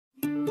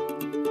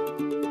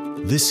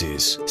This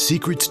is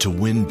Secrets to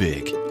Win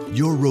Big,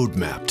 your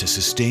roadmap to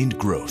sustained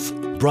growth.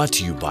 Brought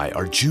to you by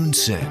Arjun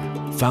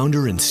Sen,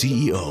 founder and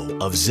CEO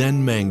of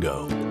Zen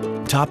Mango,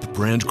 top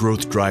brand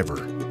growth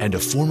driver, and a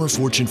former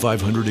Fortune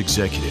 500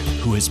 executive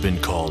who has been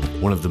called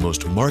one of the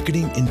most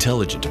marketing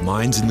intelligent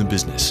minds in the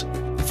business.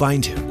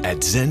 Find him at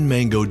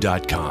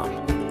zenmango.com.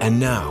 And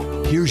now,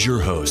 here's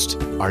your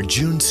host,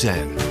 Arjun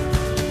Sen.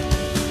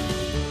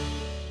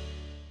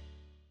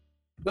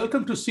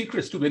 Welcome to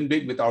Secrets to Win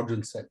Big with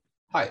Arjun Sen.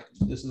 Hi,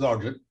 this is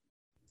Arjun.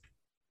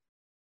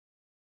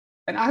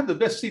 And I have the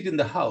best seat in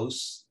the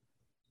house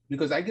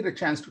because I get a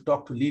chance to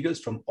talk to leaders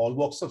from all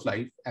walks of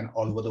life and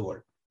all over the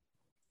world.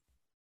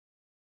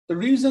 The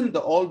reason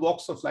the all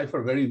walks of life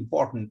are very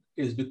important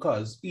is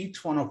because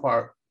each one of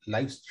our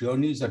life's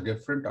journeys are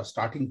different, our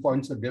starting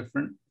points are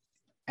different,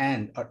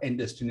 and our end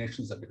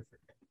destinations are different.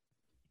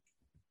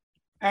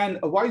 And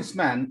a wise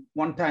man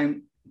one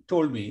time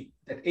told me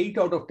that 8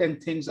 out of 10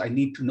 things I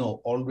need to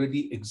know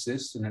already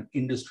exist in an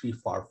industry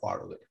far,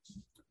 far away.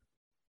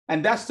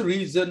 And that's the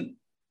reason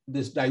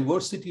this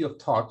diversity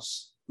of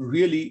thoughts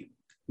really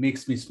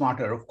makes me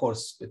smarter, of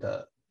course, with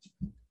a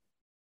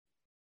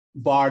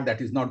bar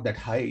that is not that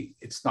high,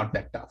 it's not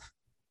that tough.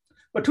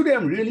 But today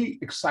I'm really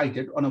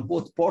excited on a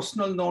both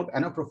personal note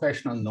and a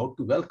professional note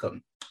to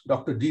welcome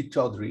Dr. Jeet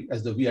Chaudhary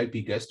as the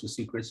VIP guest to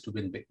Secrets to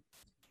Win Big.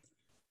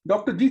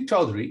 Dr. Jeet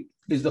Chaudhary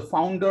is the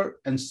founder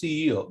and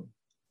CEO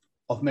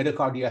of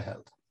Medacardia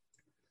Health.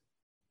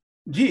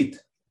 Jeet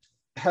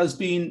has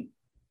been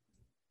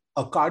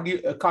a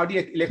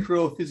cardiac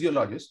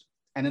electrophysiologist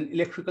and an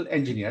electrical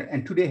engineer,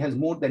 and today has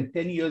more than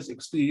 10 years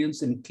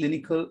experience in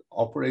clinical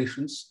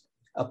operations,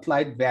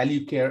 applied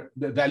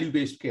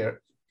value-based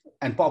care,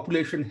 and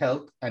population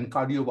health and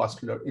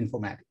cardiovascular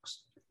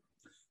informatics.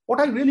 What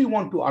I really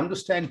want to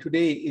understand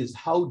today is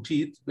how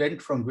Jeet went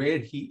from where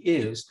he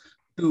is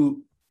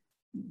to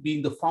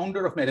being the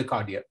founder of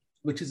Medacardia,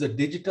 which is a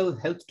digital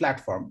health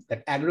platform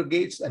that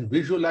aggregates and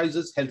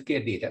visualizes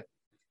healthcare data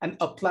and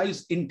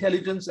applies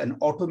intelligence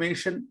and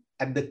automation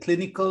at the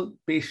clinical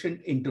patient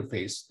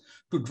interface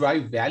to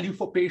drive value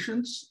for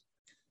patients,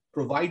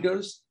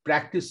 providers,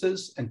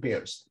 practices, and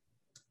payers.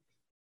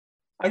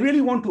 I really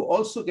want to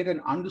also get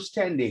an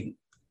understanding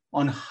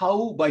on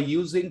how, by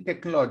using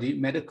technology,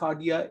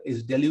 Medacardia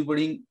is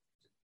delivering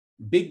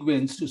big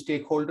wins to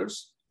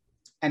stakeholders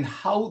and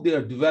how they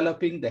are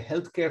developing the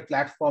healthcare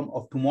platform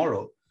of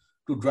tomorrow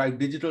to drive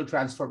digital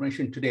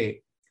transformation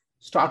today,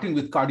 starting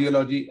with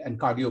cardiology and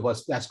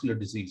cardiovascular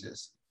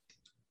diseases.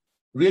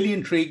 Really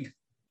intrigued.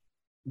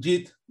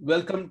 Jeet,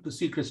 welcome to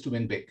Secrets to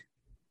Win Big.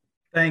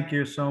 Thank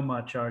you so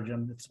much,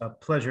 Arjun. It's a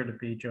pleasure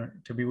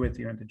to be with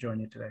you and to join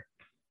you today.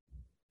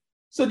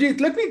 So Jeet,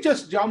 let me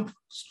just jump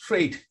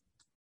straight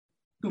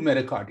to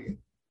Medacardia.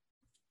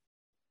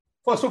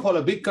 First of all,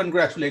 a big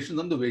congratulations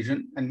on the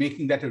vision and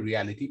making that a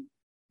reality.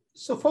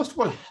 So first of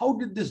all, how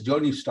did this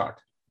journey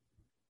start?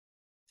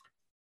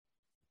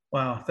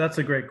 Wow, that's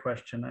a great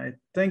question. I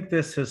think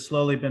this has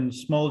slowly been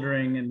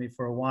smoldering in me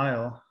for a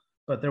while,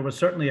 but there was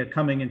certainly a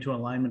coming into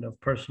alignment of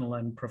personal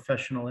and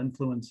professional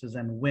influences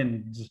and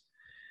winds,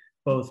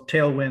 both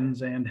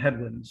tailwinds and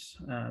headwinds,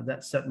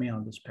 that set me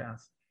on this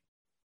path.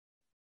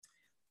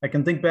 I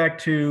can think back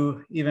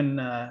to even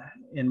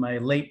in my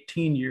late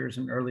teen years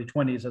and early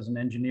 20s as an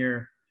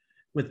engineer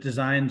with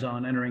designs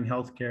on entering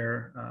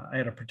healthcare. I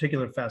had a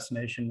particular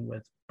fascination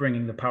with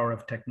bringing the power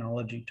of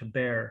technology to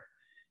bear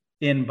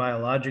in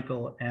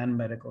biological and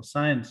medical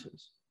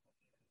sciences.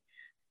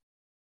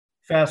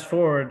 Fast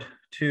forward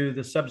to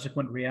the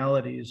subsequent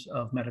realities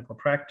of medical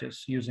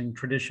practice using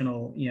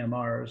traditional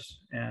EMRs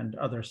and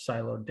other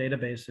siloed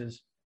databases,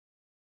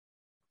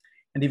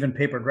 and even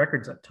papered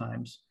records at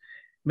times,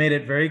 made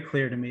it very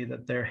clear to me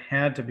that there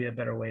had to be a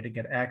better way to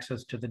get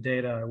access to the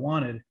data I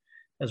wanted,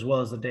 as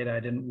well as the data I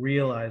didn't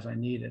realize I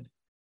needed,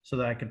 so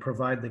that I could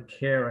provide the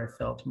care I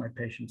felt my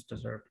patients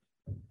deserved.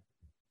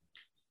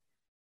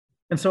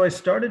 And so I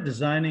started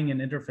designing an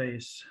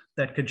interface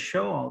that could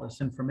show all this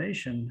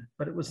information,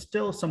 but it was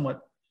still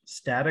somewhat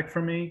static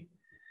for me.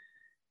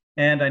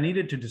 And I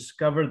needed to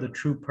discover the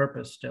true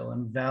purpose still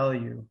and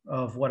value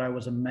of what I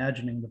was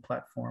imagining the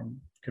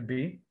platform could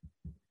be.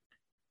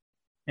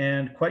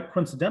 And quite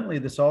coincidentally,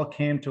 this all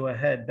came to a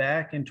head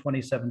back in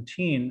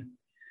 2017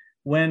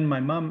 when my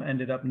mom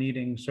ended up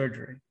needing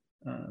surgery.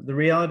 The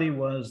reality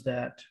was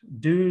that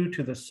due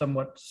to the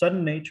somewhat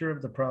sudden nature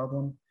of the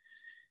problem,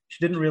 she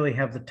didn't really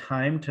have the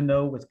time to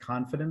know with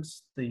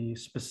confidence the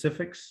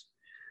specifics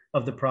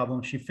of the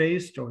problem she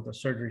faced or the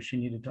surgery she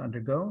needed to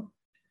undergo,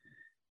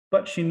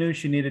 but she knew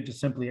she needed to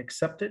simply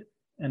accept it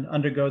and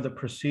undergo the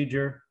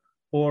procedure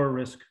or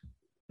risk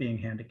being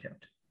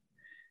handicapped.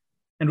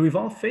 And we've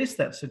all faced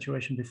that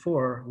situation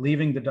before,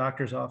 leaving the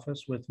doctor's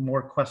office with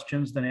more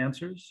questions than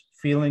answers,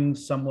 feeling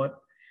somewhat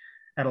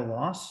at a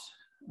loss,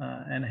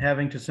 and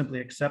having to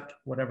simply accept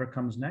whatever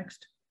comes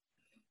next.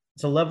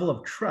 It's a level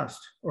of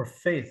trust or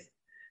faith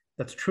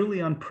that's truly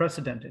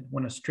unprecedented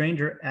when a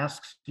stranger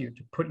asks you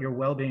to put your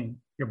well-being,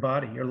 your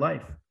body, your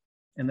life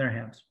in their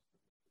hands.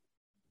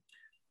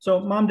 So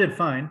mom did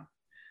fine,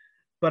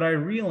 But I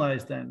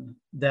realized then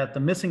that the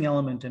missing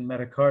element in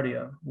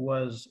Metacardia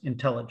was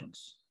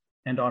intelligence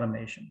and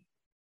automation.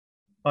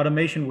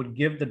 Automation would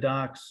give the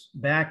docs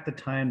back the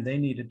time they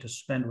needed to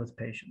spend with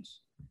patients.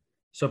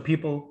 So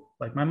people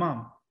like my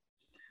mom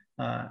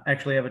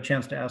actually have a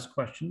chance to ask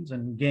questions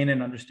and gain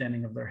an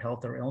understanding of their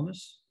health or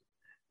illness,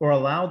 or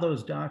allow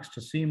those docs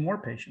to see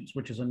more patients,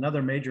 which is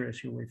another major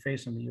issue we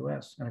face in the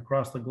US and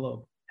across the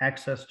globe,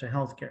 access to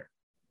healthcare.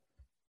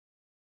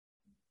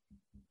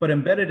 But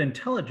embedded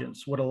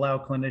intelligence would allow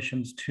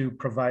clinicians to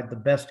provide the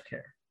best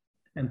care,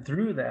 and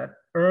through that,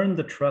 earn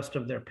the trust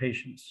of their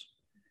patients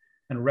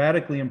and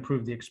radically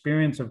improve the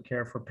experience of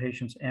care for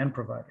patients and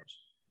providers,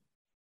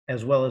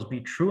 as well as be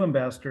true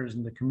ambassadors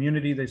in the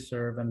community they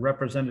serve and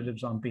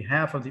representatives on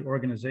behalf of the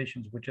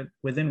organizations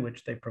within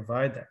which they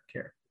provide that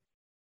care.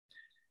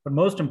 But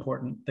most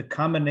important, the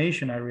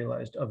combination, I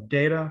realized, of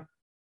data,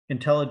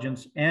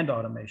 intelligence, and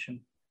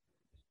automation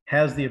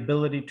has the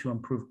ability to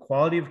improve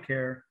quality of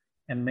care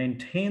and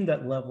maintain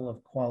that level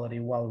of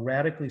quality while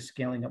radically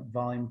scaling up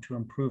volume to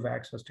improve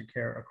access to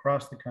care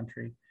across the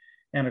country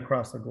and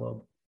across the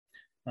globe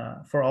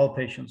for all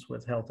patients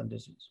with health and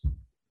disease.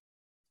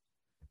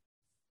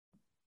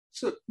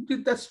 So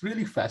that's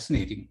really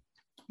fascinating.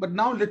 But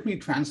now let me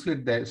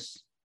translate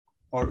this,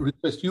 or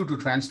request you to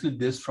translate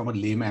this from a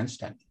layman's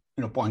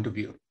point of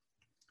view.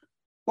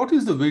 What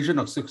is the vision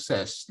of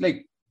success?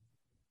 Like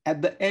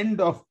at the end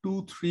of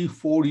 2, 3,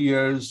 4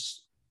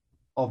 years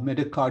of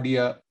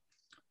Metacardia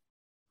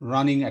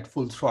running at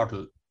full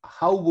throttle,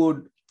 how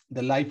would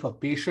the life of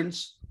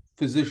patients,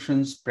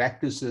 physicians,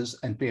 practices,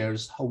 and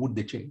payers, how would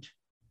they change?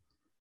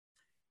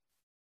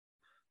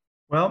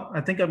 Well,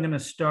 I think I'm going to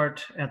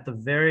start at the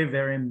very,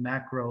 very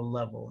macro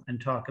level and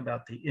talk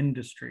about the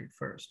industry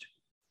first.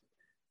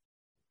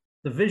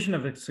 The vision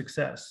of its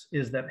success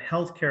is that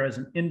healthcare as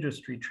an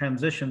industry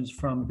transitions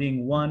from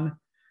being one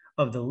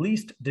of the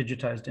least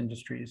digitized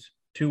industries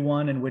to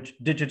one in which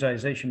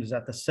digitization is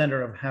at the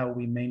center of how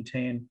we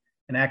maintain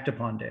and act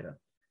upon data.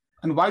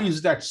 And why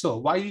is that so?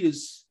 Why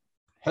is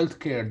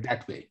healthcare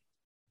that way?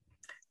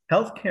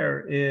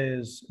 Healthcare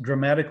is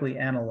dramatically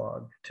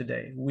analog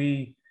today.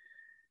 We,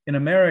 in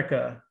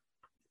America,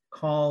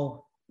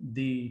 call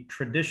the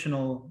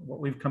traditional, what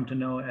we've come to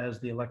know as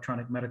the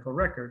electronic medical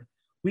record,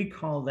 we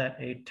call that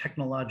a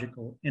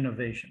technological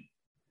innovation.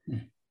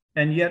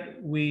 And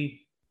yet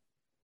we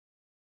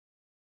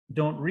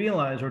don't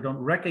realize or don't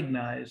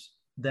recognize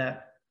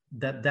that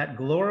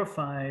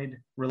glorified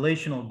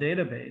relational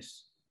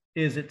database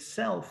is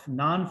itself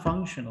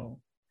non-functional,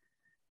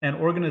 and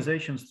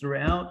organizations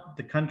throughout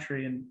the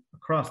country and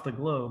across the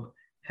globe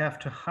have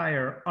to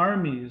hire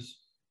armies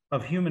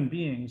of human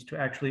beings to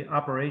actually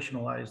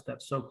operationalize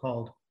that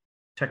so-called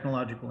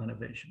technological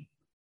innovation.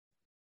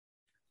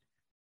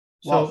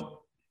 Wow.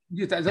 So,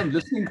 yes, as I'm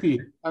listening to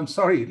you, I'm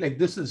sorry, like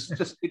this is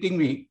just hitting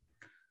me.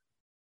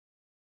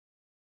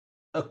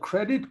 A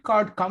credit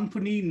card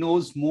company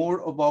knows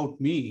more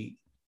about me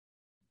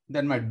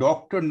than my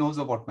doctor knows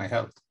about my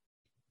health.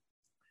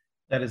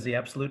 that is the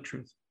absolute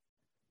truth.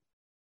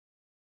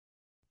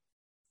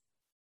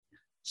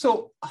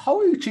 So how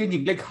are you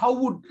changing? Like, how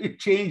would it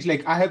change?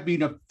 Like, I have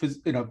been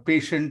a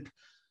patient.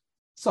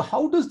 So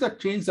how does that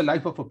change the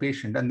life of a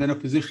patient and then a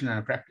physician and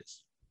a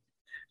practice?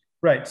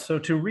 Right. So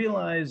to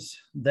realize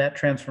that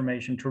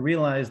transformation, to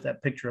realize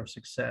that picture of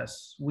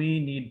success, we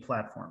need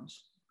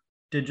platforms,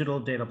 digital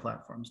data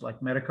platforms like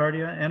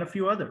Metacardia and a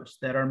few others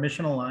that are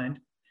mission aligned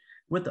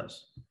with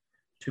us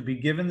to be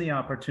given the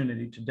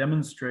opportunity to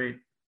demonstrate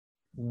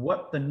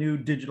what the new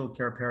digital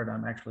care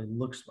paradigm actually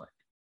looks like.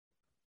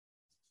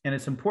 And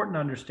it's important to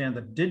understand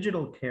that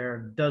digital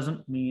care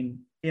doesn't mean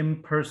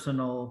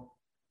impersonal,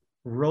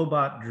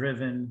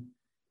 robot-driven,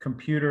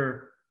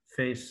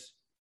 computer-face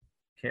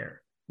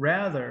care.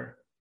 Rather,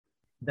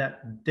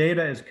 that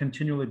data is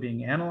continually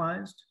being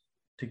analyzed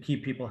to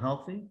keep people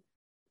healthy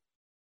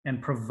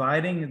and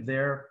providing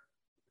their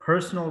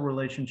personal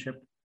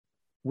relationship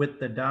with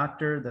the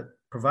doctor that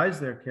provides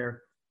their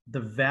care, the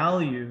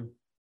value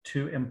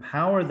to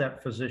empower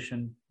that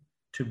physician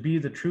to be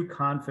the true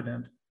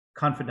confidant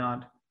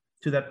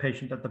to that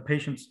patient that the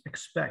patients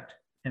expect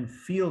and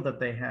feel that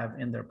they have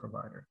in their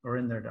provider or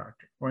in their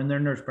doctor or in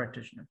their nurse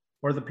practitioner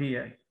or the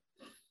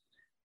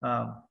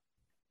PA.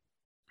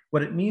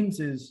 What it means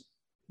is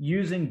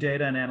using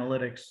data and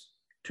analytics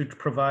to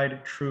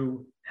provide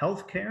true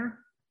health care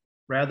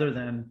rather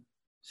than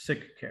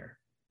sick care.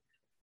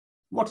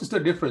 What is the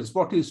difference?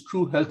 What is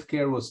true health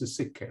care versus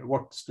sick care?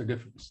 What's the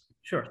difference?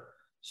 Sure.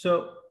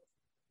 So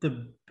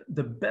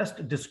the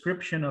best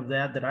description of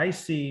that I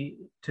see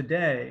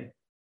today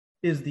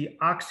is the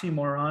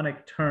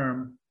oxymoronic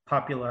term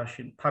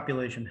population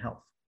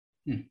health.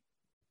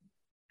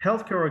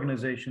 Healthcare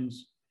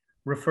organizations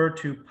refer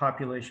to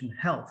population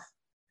health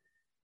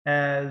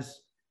as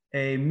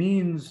a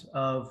means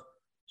of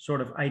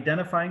sort of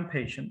identifying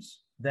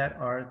patients that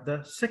are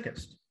the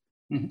sickest.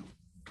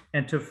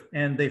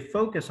 And they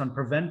focus on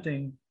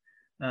preventing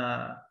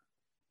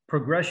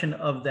progression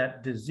of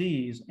that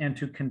disease and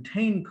to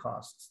contain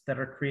costs that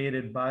are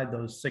created by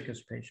those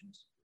sickest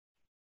patients.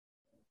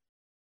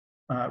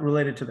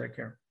 related to their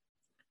care.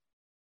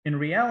 In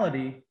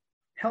reality,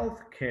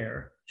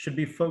 healthcare should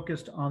be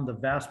focused on the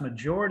vast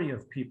majority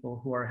of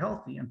people who are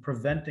healthy and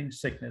preventing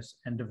sickness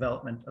and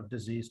development of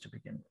disease to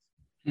begin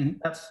with. Mm-hmm.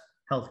 That's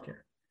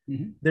healthcare.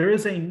 Mm-hmm. There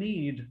is a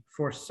need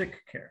for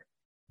sick care.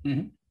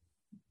 Mm-hmm.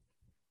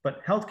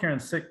 But healthcare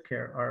and sick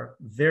care are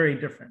very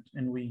different.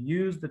 And we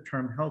use the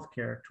term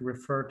healthcare to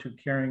refer to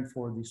caring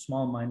for the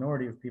small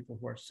minority of people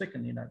who are sick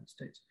in the United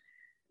States.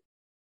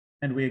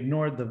 And we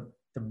ignored the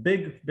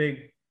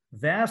big,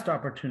 vast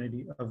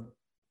opportunity of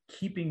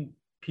keeping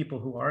people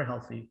who are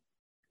healthy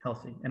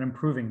and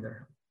improving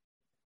their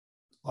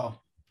health.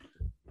 Wow.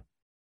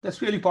 That's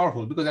really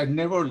powerful, because I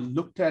never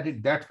looked at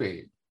it that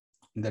way,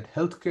 that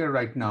healthcare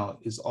right now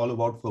is all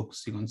about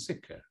focusing on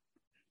sick care.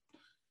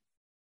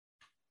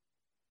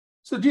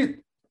 So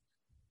Jeet,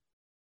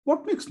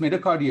 what makes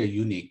Metacardia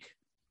unique?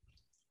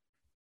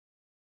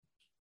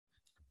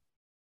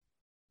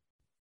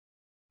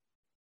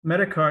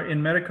 At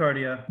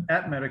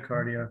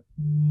Metacardia,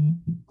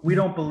 we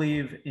don't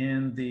believe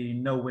in the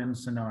no-win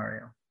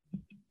scenario.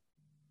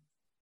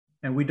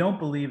 And we don't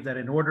believe that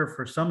in order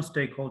for some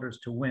stakeholders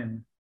to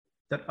win,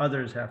 that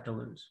others have to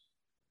lose.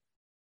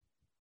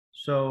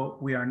 So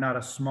we are not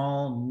a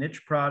small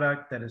niche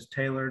product that is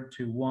tailored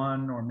to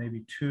one or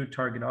maybe two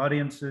target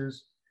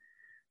audiences.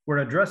 We're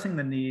addressing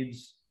the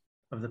needs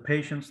of the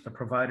patients, the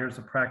providers,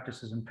 the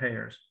practices, and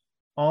payers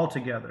all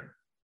together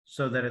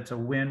so that it's a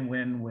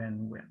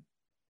win-win-win-win.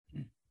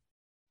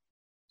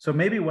 So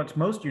maybe what's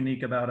most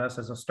unique about us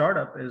as a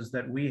startup is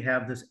that we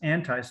have this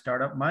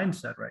anti-startup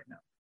mindset right now.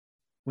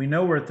 We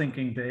know we're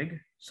thinking big,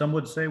 some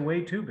would say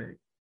way too big,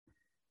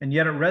 and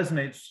yet it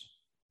resonates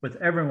with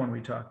everyone we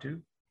talk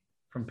to,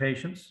 from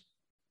patients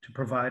to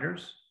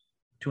providers,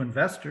 to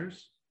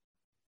investors,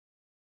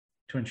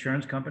 to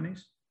insurance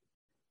companies,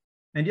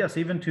 and yes,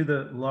 even to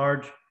the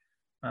large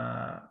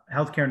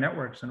healthcare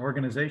networks and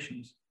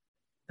organizations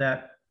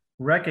that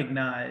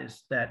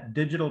recognize that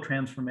digital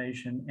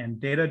transformation and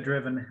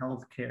data-driven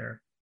healthcare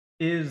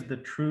is the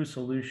true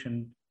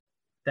solution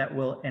that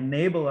will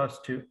enable us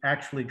to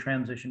actually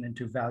transition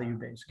into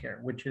value-based care,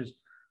 which is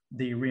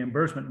the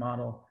reimbursement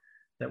model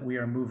that we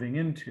are moving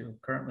into.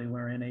 Currently,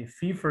 we're in a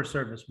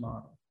fee-for-service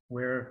model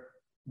where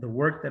the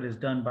work that is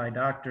done by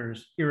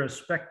doctors,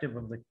 irrespective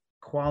of the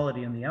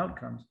quality and the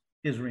outcomes,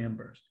 is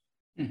reimbursed.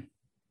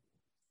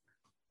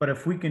 But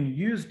if we can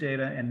use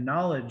data and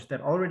knowledge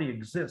that already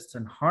exists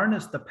and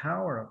harness the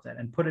power of that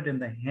and put it in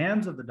the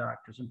hands of the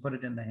doctors and put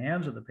it in the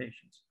hands of the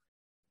patients,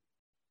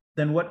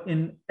 then what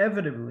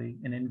inevitably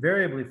and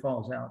invariably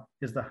falls out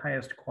is the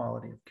highest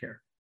quality of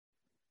care.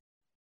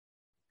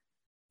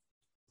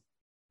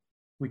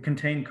 We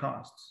contain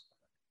costs.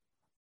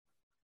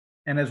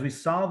 And as we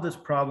solve this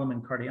problem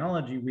in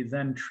cardiology, we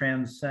then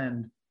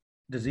transcend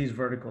disease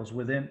verticals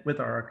with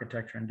our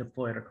architecture and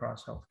deploy it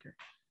across healthcare.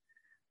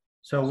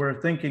 So we're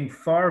thinking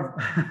far,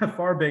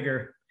 far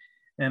bigger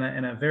in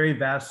a very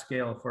vast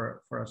scale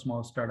for a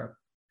small startup.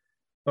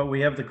 But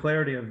we have the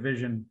clarity of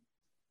vision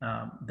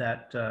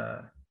that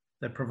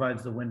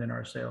provides the wind in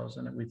our sails,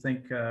 and we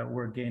think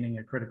we're gaining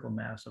a critical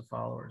mass of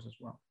followers as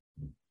well.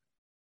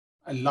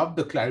 I love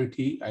the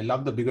clarity. I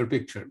love the bigger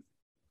picture.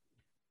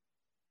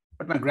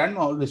 But my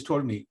grandma always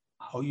told me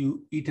how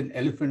you eat an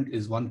elephant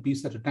is one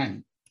piece at a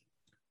time.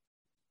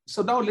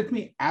 So now let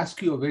me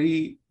ask you a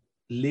very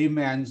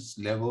layman's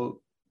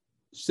level,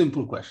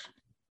 simple question.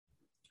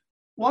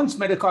 Once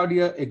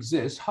Metacardia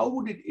exists, how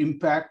would it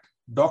impact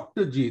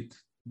Dr. Jeet,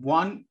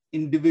 one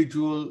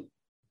individual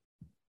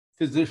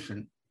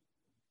physician?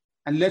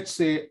 And let's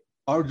say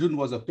Arjun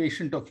was a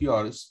patient of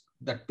yours,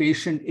 that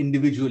patient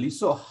individually.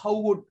 So how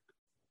would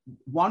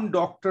one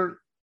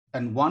doctor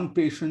and one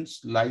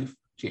patient's life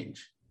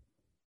change?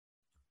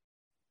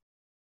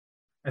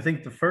 I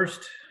think the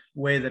first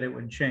way that it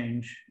would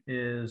change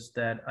is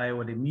that I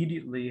would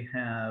immediately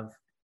have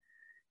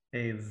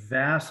a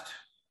vast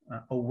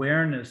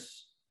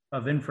awareness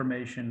of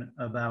information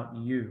about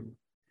you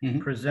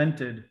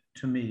presented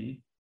to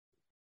me,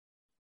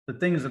 the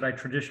things that I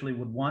traditionally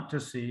would want to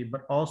see,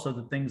 but also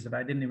the things that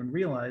I didn't even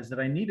realize that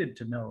I needed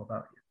to know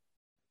about you.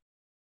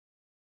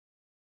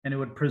 And it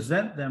would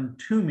present them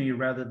to me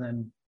rather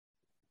than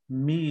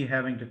me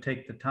having to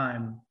take the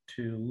time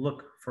to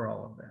look for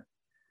all of that.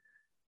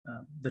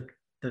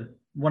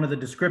 One of the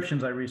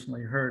descriptions I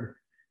recently heard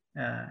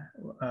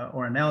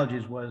or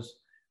analogies was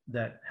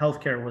that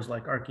healthcare was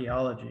like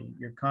archaeology.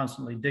 You're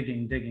constantly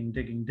digging.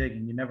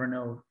 You never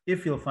know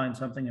if you'll find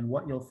something and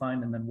what you'll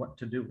find and then what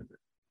to do with it.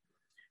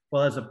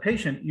 Well, as a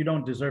patient, you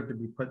don't deserve to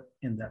be put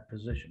in that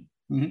position.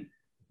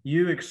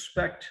 You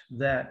expect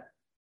that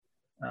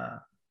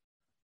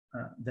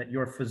that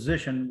your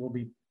physician will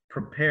be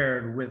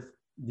prepared with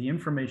the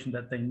information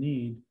that they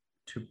need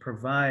to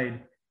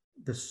provide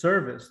the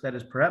service that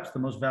is perhaps the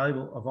most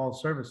valuable of all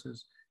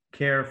services: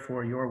 care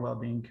for your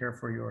well-being, care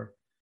for your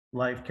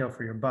life, care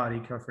for your body,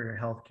 care for your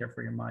health, care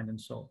for your mind and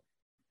soul.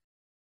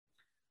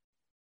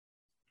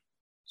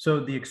 So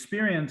the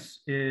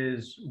experience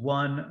is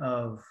one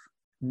of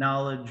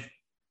knowledge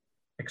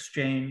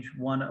exchange,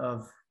 one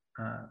of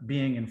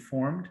being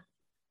informed.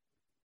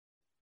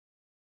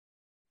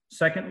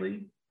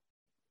 Secondly,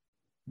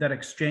 that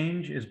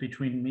exchange is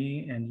between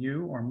me and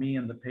you, or me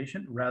and the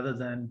patient, rather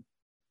than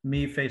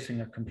me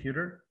facing a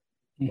computer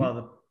while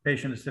the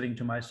patient is sitting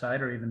to my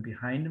side or even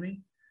behind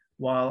me,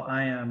 while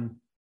I am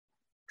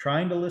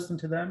trying to listen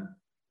to them,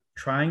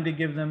 trying to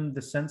give them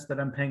the sense that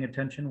I'm paying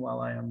attention while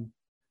I am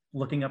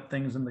looking up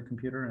things in the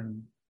computer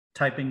and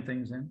typing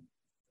things in.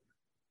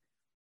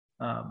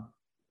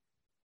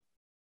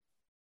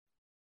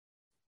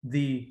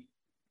 The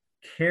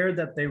care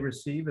that they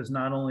receive is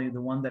not only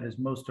the one that is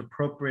most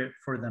appropriate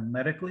for them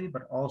medically,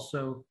 but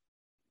also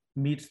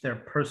meets their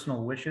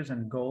personal wishes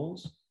and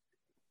goals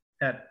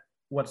at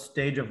what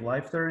stage of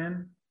life they're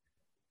in,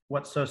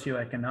 what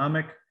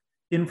socioeconomic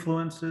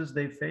influences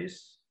they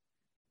face,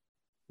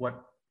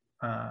 what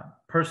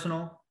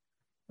personal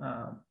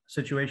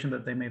situation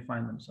that they may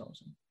find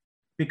themselves in.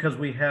 Because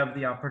we have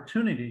the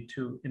opportunity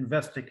to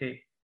investigate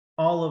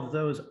all of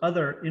those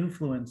other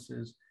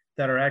influences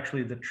that are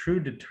actually the true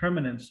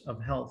determinants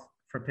of health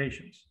for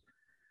patients.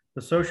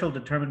 The social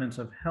determinants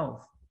of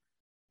health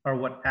are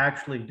what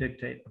actually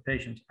dictate a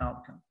patient's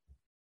outcome.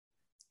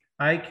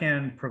 I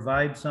can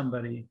provide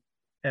somebody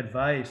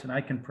advice and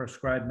I can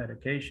prescribe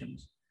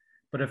medications,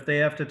 but if they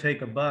have to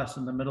take a bus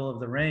in the middle of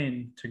the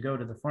rain to go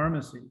to the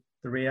pharmacy,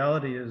 the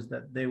reality is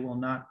that they will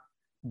not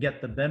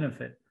get the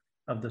benefit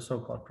of the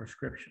so-called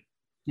prescription.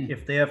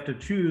 If they have to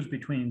choose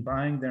between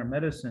buying their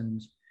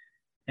medicines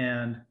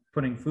and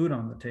putting food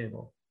on the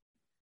table,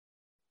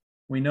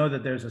 we know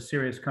that there's a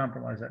serious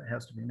compromise that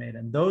has to be made.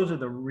 And those are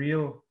the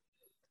real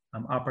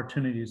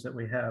opportunities that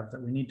we have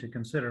that we need to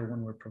consider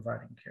when we're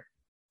providing care.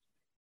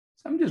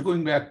 So I'm just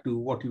going back to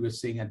what you were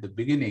saying at the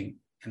beginning,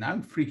 and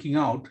I'm freaking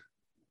out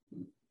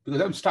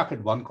because I'm stuck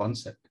at one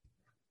concept.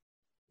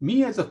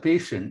 Me as a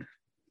patient,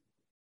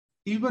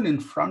 even in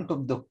front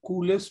of the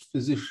coolest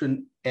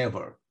physician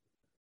ever,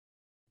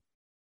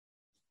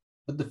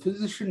 but the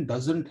physician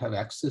doesn't have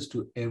access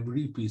to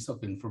every piece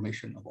of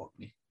information about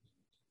me.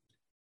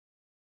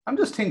 I'm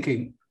just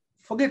thinking,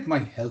 forget my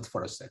health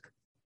for a second.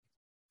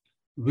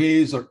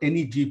 Waze or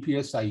any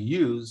GPS I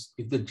use,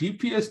 if the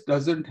GPS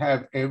doesn't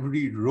have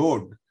every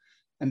road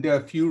and there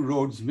are a few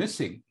roads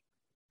missing,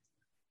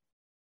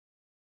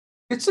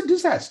 it's a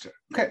disaster.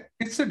 Okay,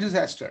 it's a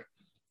disaster.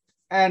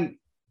 And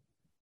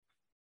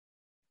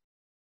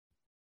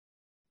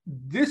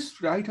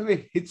this right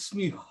away hits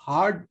me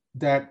hard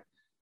that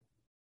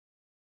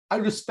I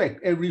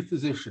respect every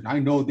physician. I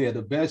know they're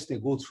the best. They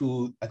go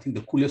through, I think,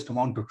 the coolest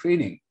amount of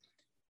training.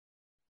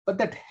 But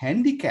that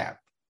handicap,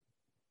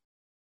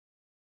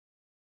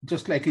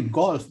 just like in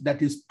golf,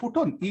 that is put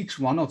on each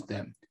one of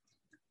them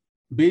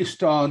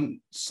based on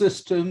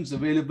systems,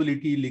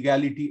 availability,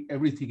 legality,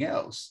 everything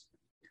else.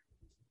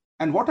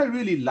 And what I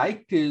really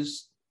liked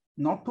is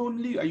not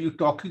only are you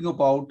talking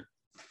about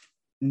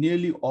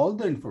nearly all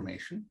the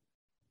information,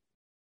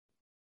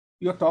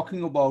 you're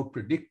talking about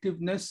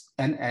predictiveness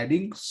and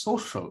adding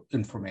social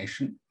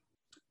information.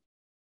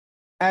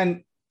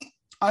 And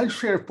I'll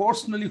share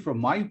personally from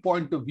my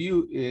point of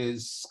view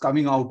is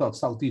coming out of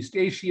Southeast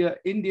Asia,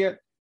 India,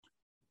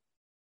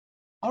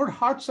 our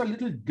hearts are a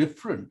little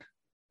different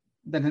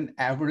than an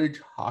average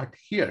heart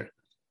here.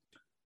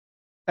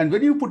 And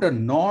when you put a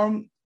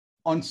norm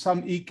on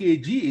some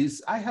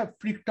EKGs, I have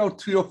freaked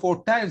out 3 or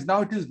 4 times.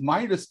 Now it is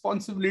my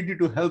responsibility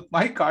to help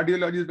my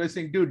cardiologist by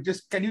saying, dude,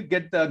 just can you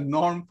get the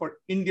norm for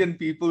Indian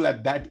people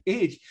at that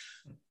age?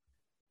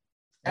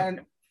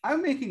 And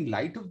I'm making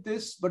light of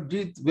this, but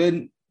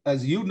when,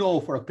 as you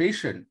know, for a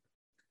patient,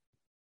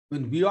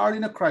 when we are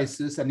in a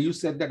crisis, and you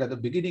said that at the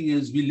beginning,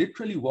 is we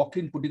literally walk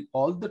in putting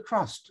all the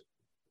trust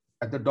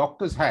at the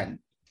doctor's hand.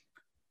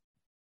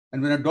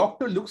 And when a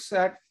doctor looks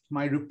at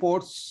my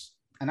reports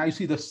and I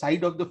see the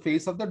side of the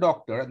face of the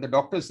doctor and the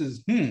doctor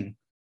says, the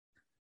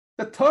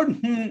third,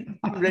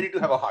 I'm ready to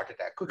have a heart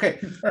attack. Okay.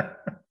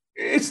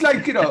 It's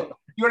like,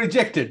 you're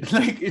ejected.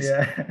 Like it's,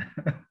 yeah,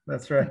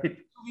 that's right.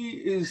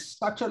 Is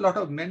such a lot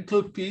of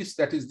mental peace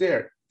that is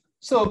there.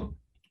 So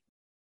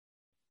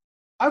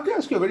I'll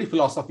ask you a very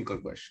philosophical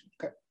question.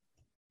 Okay.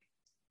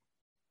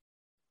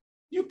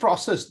 You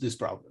process this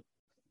problem.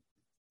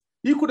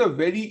 You could have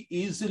very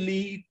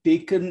easily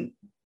taken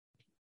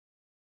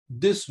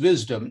this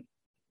wisdom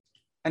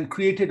and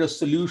created a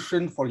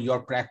solution for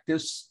your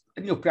practice,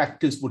 and your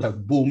practice would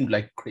have boomed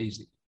like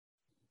crazy.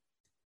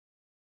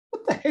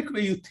 What the heck were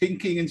you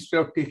thinking? Instead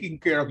of taking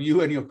care of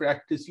you and your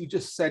practice, you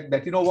just said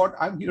that, you know what,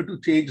 I'm here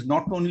to change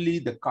not only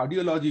the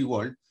cardiology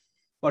world,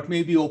 but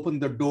maybe open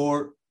the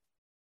door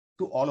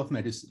to all of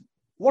medicine.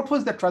 What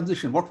was that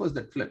transition? What was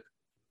that flip?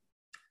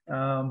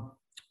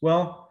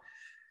 Well,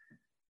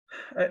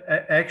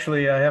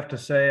 actually, I have to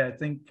say, I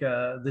think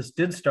this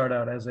did start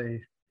out as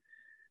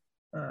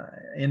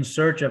in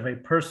search of a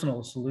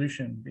personal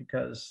solution,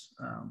 because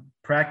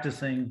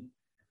practicing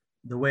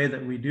the way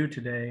that we do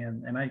today,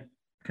 and I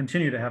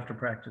continue to have to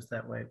practice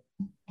that way,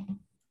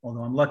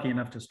 although I'm lucky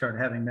enough to start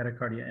having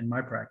metacardia in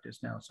my practice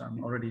now, so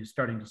I'm already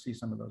starting to see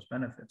some of those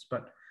benefits.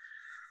 But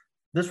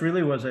this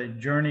really was a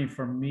journey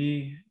for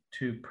me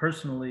to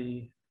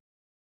personally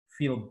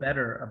feel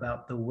better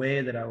about the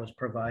way that I was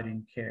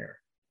providing care.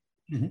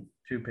 Mm-hmm.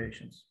 to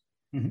patients.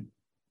 Mm-hmm.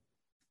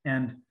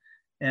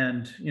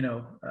 And you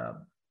know,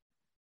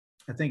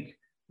 I think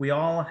we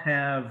all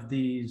have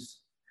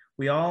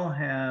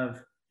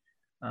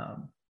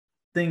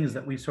things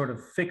that we sort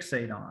of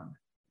fixate on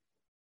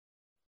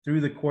through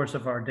the course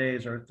of our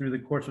days, or through the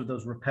course of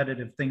those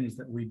repetitive things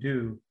that we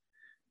do,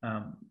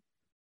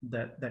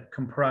 that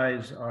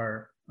comprise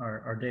our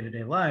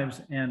day-to-day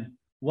lives. And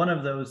one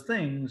of those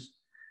things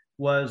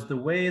was the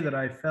way that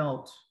I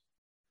felt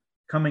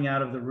coming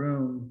out of the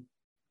room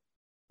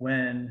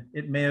when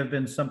it may have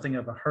been something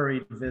of a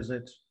hurried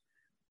visit,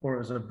 or it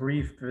was a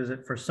brief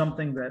visit for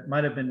something that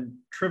might have been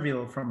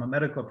trivial from a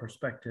medical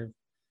perspective,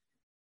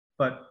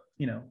 but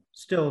you know,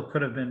 still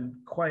could have been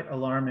quite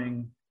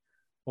alarming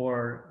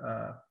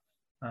or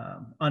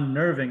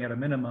unnerving at a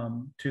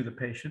minimum to the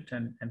patient,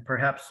 and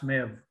perhaps may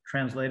have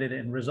translated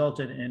and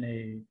resulted in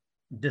a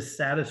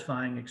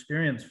dissatisfying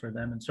experience for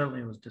them. And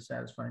certainly it was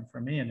dissatisfying for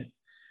me. And it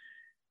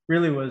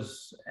really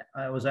was,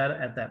 I was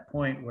at that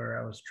point where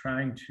I was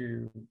starting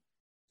to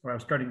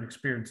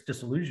experience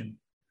disillusion.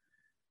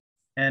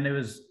 And it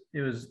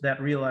was that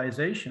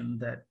realization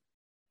that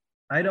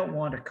I don't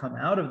want to come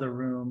out of the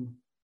room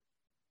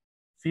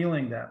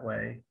feeling that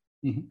way.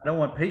 Mm-hmm. I don't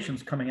want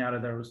patients coming out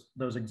of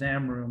those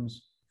exam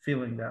rooms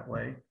feeling that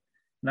way.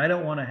 And I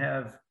don't want to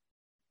have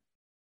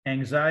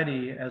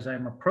anxiety as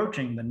I'm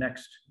approaching the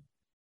next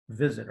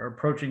visit, or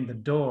approaching the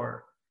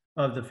door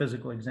of the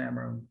physical exam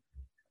room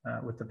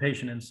with the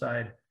patient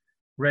inside,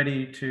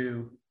 ready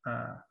to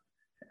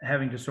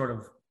having to sort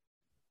of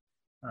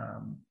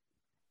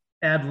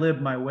ad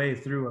lib my way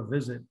through a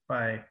visit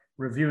by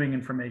reviewing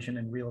information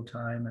in real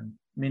time, and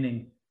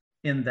meaning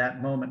in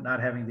that moment not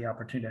having the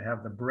opportunity to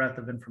have the breadth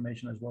of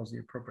information as well as the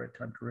appropriate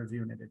time to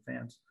review in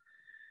advance.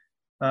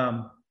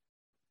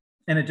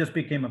 And it just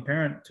became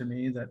apparent to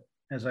me that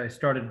as I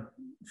started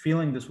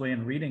feeling this way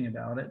and reading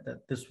about it,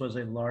 that this was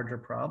a larger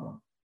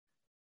problem.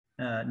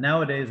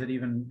 Nowadays, it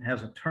even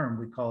has a term.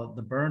 We call it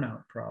the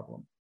burnout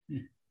problem.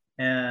 Mm.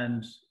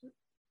 And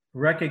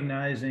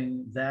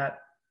recognizing that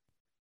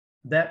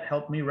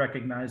helped me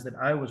recognize that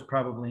I was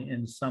probably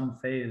in some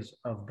phase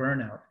of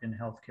burnout in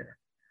healthcare.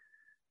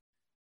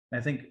 I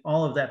think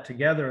all of that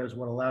together is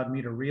what allowed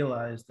me to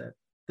realize that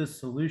this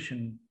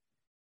solution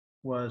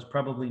was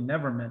probably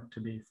never meant to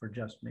be for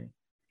just me.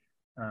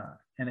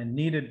 And it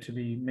needed to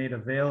be made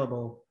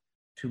available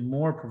to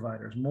more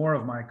providers, more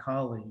of my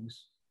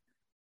colleagues,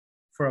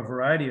 for a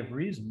variety of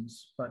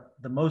reasons. But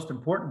the most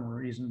important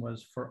reason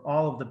was for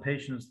all of the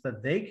patients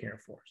that they care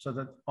for, so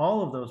that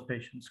all of those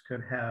patients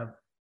could have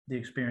the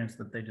experience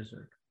that they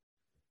deserved.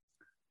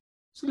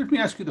 So let me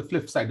ask you the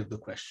flip side of the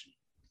question.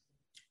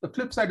 The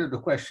flip side of the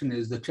question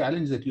is the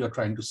challenge that you are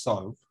trying to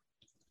solve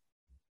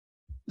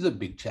is a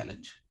big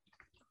challenge.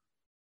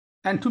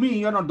 And to me,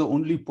 you're not the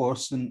only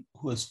person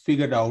who has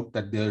figured out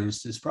that there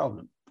is this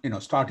problem. You know,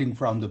 starting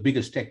from the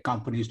biggest tech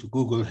companies to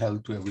Google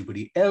Health to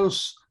everybody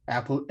else,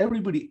 Apple,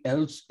 everybody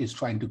else is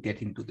trying to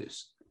get into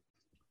this.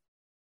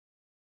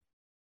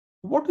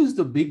 What is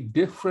the big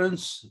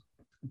difference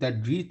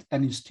that Jeet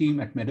and his team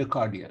at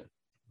Medacardia,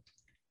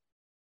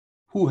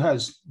 who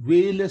has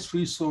way less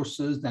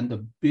resources than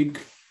the big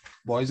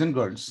boys and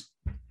girls,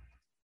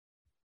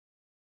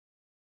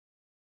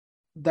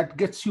 that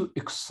gets you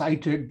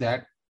excited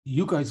that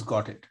you guys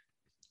got it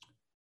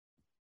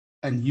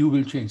and you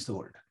will change the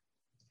world?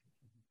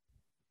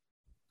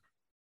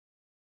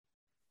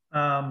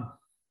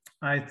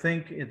 I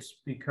think it's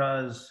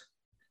because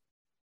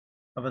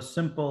of a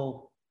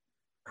simple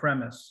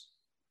premise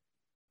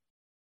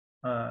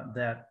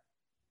that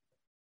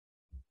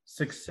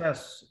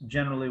success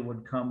generally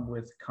would come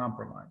with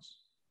compromise.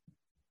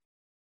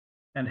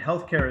 And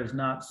healthcare is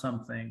not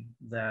something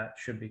that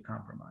should be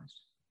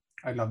compromised.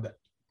 I love that.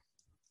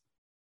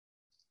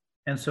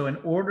 And so in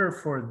order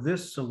for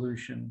this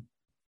solution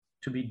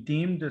to be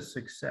deemed a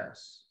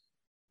success,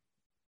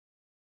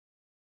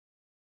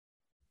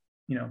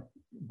 you know,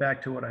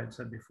 back to what I had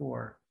said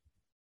before,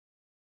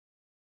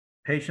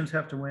 patients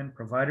have to win,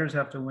 providers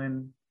have to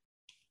win,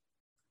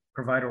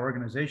 provider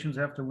organizations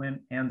have to win,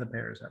 and the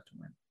payers have to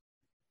win.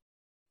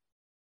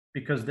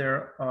 Because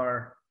there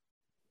are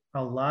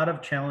a lot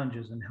of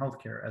challenges in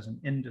healthcare as an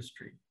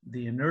industry,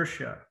 the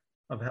inertia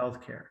of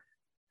healthcare,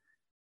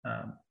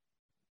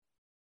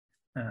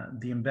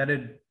 the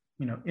embedded,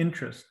 you know,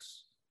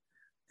 interests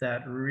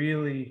that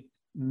really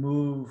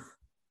move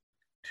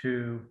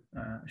to,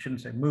 I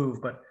shouldn't say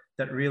move, but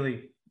that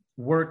really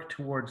work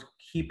towards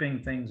keeping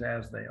things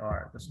as they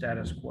are, the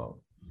status quo.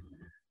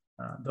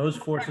 Those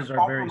forces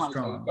are very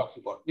strong.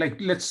 Like,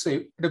 let's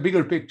say the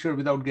bigger picture,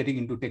 without getting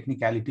into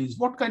technicalities,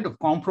 what kind of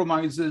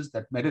compromises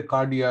that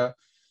Medacardia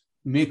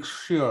makes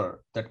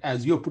sure that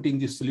as you're putting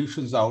these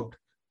solutions out,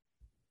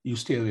 you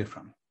stay away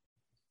from?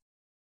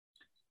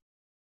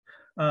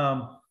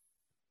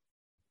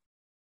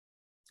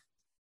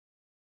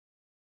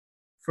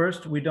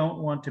 First, we don't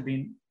want to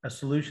be a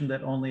solution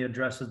that only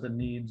addresses the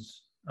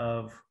needs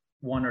of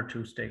one or two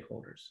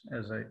stakeholders,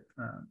 as I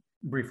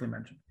briefly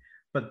mentioned.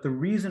 But the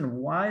reason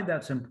why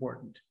that's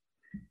important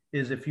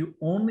is if you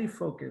only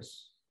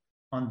focus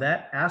on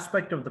that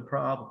aspect of the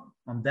problem,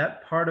 on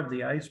that part of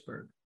the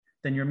iceberg,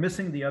 then you're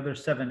missing the other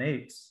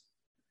 7/8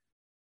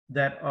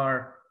 that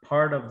are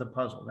part of the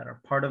puzzle, that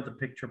are part of the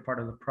picture, part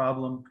of the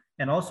problem,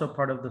 and also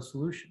part of the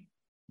solution.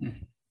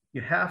 Mm-hmm.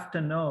 You have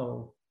to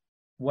know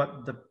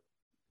what the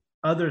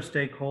other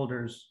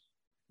stakeholders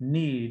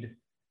need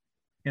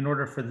in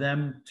order for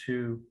them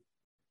to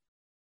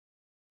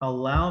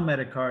allow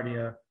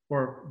Medicardia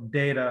or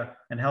data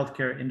and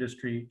healthcare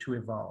industry to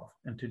evolve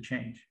and to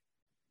change.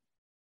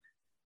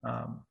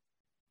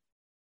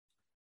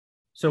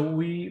 So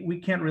we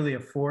can't really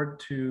afford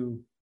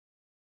to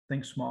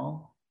think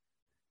small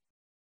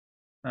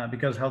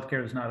because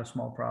healthcare is not a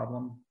small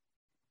problem.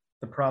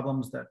 The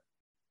problems that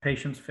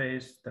patients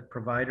face, that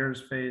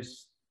providers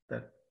face,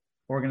 that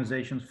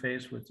organizations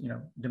face with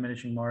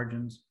diminishing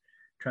margins,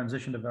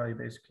 transition to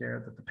value-based care,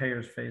 that the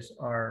payers face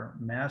are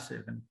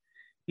massive, and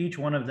each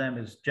one of them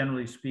is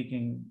generally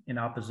speaking in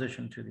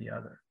opposition to the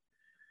other.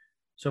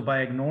 So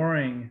by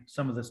ignoring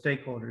some of the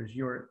stakeholders,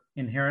 you're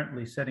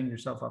inherently setting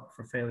yourself up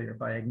for failure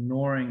by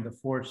ignoring the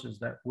forces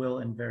that will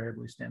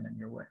invariably stand in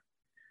your way.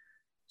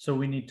 So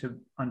we need to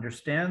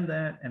understand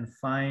that and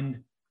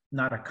find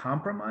not a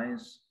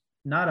compromise,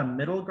 not a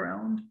middle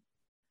ground,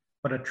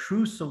 but a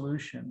true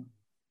solution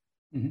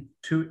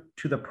to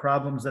the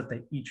problems that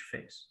they each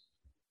face.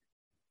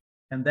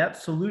 And that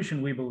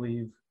solution, we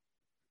believe,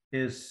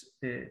 is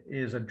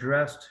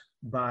addressed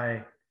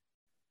by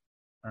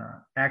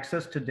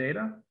access to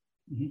data,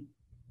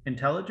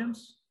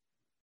 intelligence,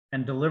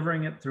 and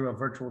delivering it through a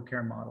virtual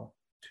care model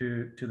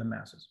to the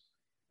masses.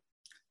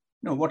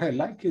 No, what I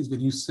like is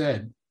when you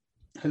said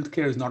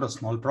healthcare is not a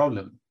small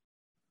problem.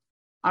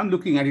 I'm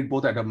looking at it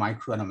both at a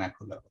micro and a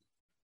macro level.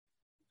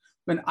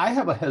 When I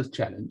have a health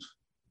challenge,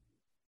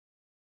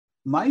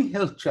 my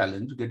health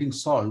challenge getting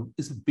solved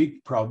is a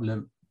big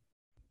problem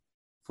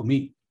for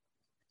me.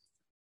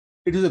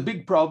 It is a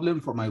big problem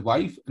for my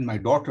wife and my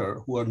daughter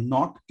who are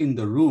not in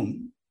the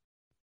room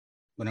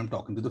when I'm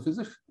talking to the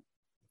physician.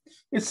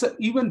 It's an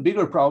even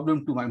bigger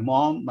problem to my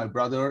mom, my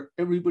brother,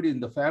 everybody in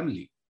the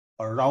family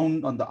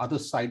around on the other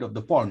side of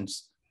the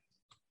ponds,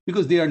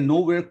 because they are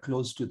nowhere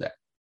close to that.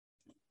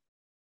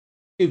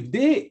 If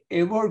they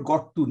ever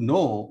got to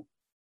know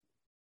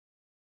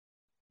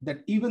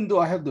that even though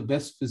I have the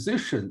best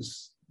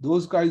physicians,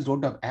 those guys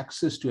don't have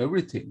access to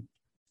everything.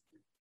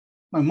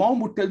 My mom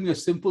would tell me a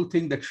simple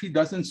thing that she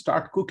doesn't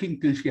start cooking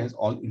till she has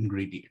all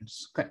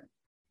ingredients. Okay.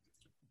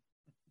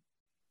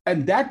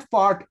 And that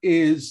part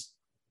is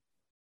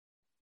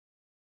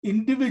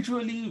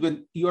individually,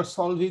 when you're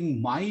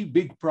solving my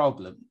big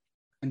problem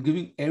and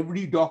giving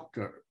every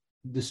doctor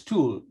this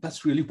tool,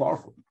 that's really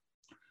powerful.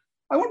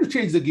 I want to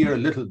change the gear a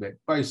little bit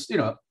by,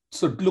 so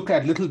look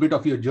at a little bit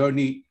of your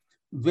journey.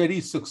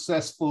 Very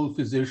successful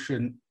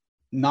physician,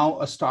 now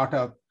a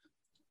startup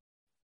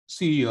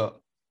CEO.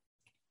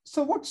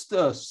 So what's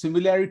the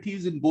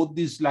similarities in both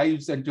these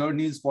lives and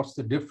journeys? What's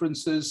the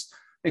differences?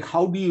 Like,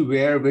 how do you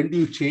wear, when do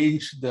you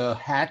change the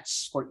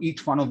hats for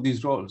each one of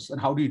these roles, and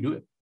how do you do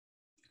it?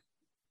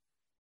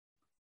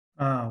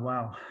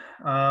 Wow.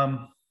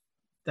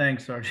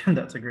 Thanks, Arjun.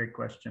 That's a great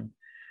question.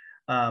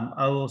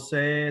 I will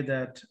say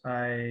that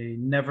I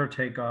never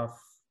take off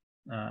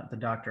the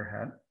doctor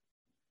hat.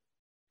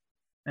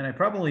 And I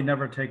probably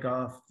never take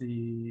off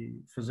the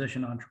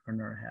physician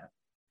entrepreneur hat.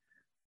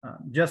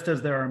 Just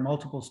as there are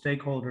multiple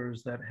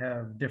stakeholders that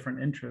have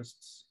different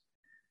interests,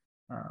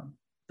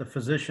 the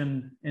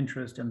physician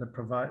interest and the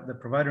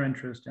provider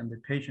interest and the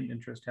patient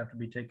interest have to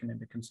be taken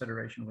into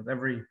consideration with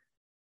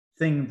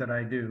everything that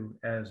I do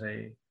as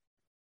a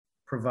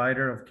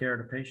provider of care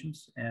to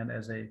patients and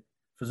as a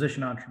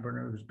physician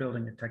entrepreneur who's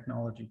building a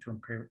technology to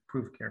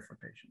improve care for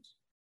patients.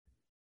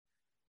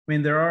 I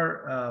mean, there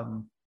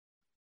are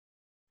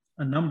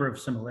a number of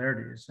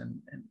similarities,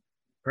 and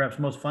perhaps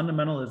most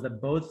fundamental is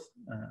that both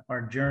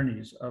are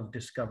journeys of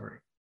discovery.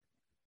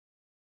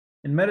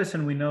 In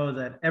medicine, we know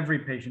that every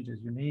patient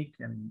is unique,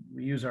 and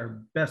we use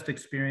our best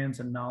experience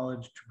and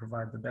knowledge to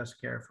provide the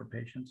best care for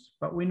patients,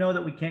 but we know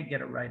that we can't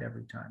get it right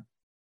every time.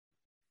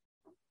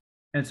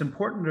 And it's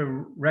important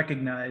to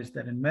recognize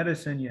that in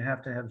medicine, you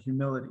have to have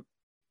humility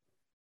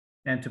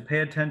and to pay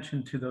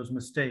attention to those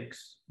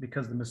mistakes,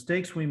 because the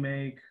mistakes we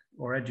make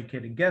or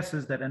educated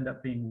guesses that end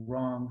up being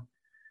wrong,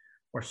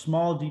 or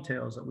small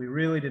details that we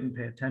really didn't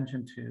pay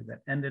attention to that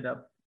ended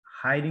up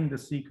hiding the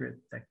secret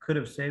that could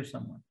have saved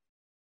someone,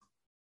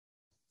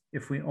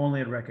 if we only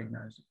had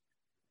recognized it,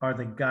 are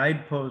the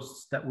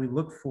guideposts that we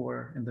look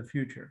for in the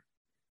future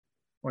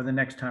or the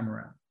next time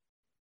around.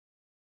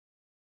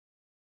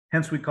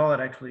 Hence, we call it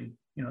actually,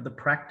 the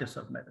practice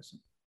of medicine.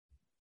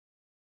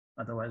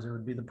 Otherwise, it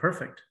would be the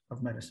perfect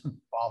of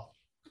medicine. Wow.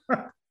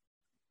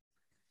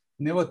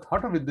 Never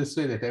thought of it this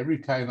way, that every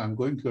time I'm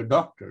going to a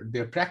doctor,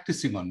 they're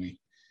practicing on me.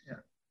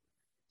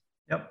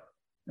 Yep.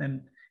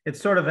 And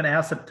it's sort of an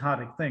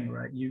asymptotic thing,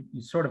 right? You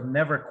sort of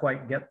never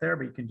quite get there,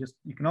 but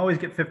you can always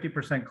get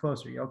 50%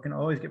 closer. You can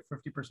always get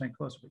 50%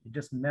 closer, but you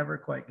just never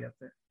quite get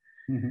there.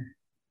 Mm-hmm.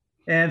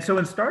 And so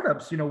in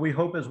startups, we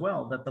hope as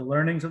well that the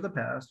learnings of the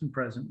past and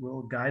present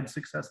will guide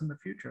success in the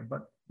future.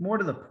 But more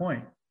to the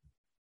point,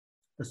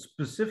 The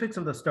specifics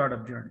of the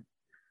startup journey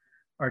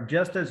are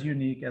just as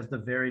unique as the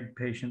varied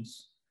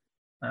patients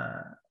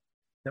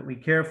that we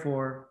care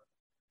for,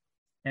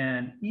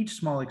 and each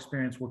small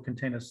experience will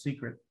contain a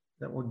secret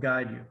that will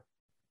guide you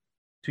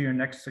to your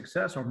next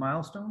success or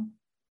milestone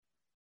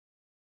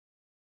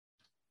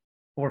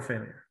or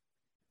failure.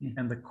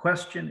 And the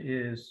question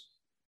is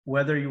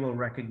whether you will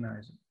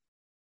recognize it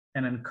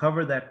and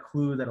uncover that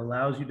clue that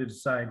allows you to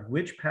decide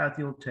which path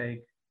you'll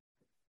take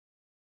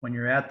when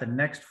you're at the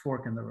next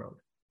fork in the road.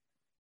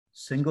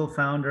 Single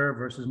founder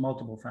versus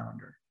multiple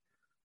founder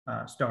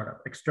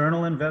startup,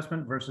 external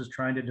investment versus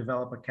trying to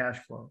develop a cash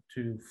flow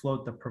to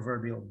float the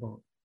proverbial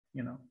boat,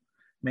 you know,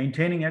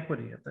 maintaining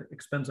equity at the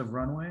expense of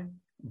runway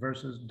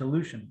versus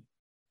dilution,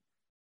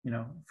 you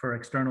know, for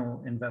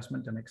external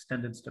investment and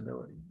extended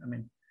stability. I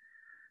mean,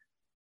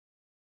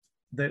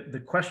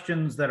 the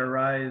questions that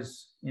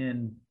arise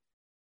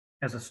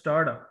as a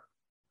startup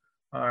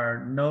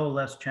are no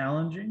less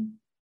challenging,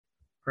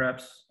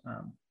 perhaps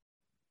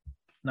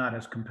not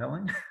as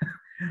compelling,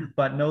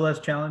 but no less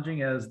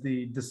challenging as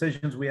the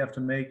decisions we have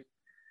to make,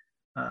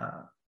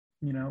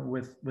 you know,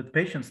 with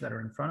patients that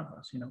are in front of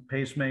us, you know,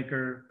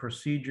 pacemaker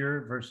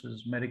procedure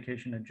versus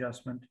medication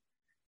adjustment,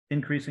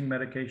 increasing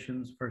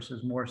medications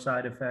versus more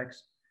side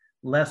effects,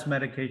 less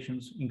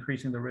medications,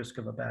 increasing the risk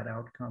of a bad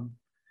outcome,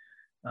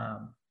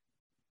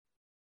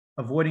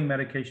 avoiding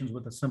medications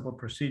with a simple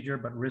procedure,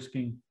 but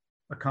risking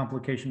a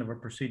complication of a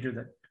procedure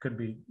that could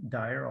be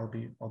dire,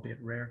 albeit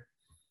rare.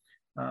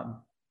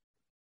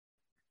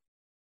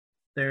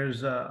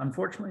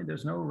 Unfortunately,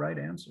 there's no right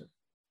answer.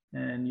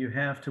 And you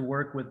have to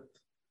work with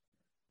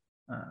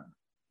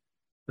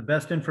the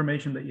best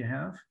information that you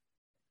have,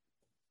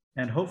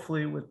 and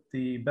hopefully with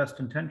the best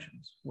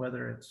intentions,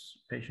 whether it's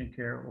patient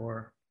care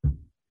or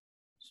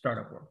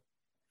startup world.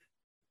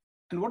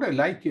 And what I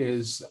like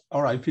is,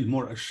 or I feel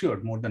more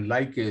assured, more than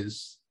like,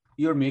 is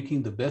you're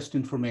making the best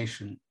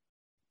information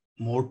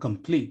more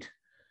complete.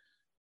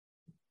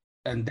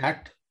 And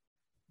that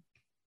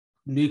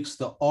makes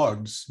the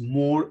odds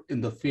more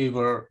in the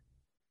favor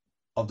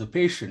of the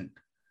patient.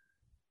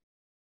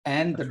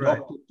 And the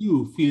doctor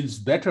too feels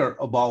better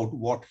about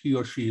what he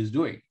or she is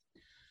doing.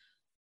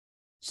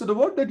 So the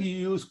word that you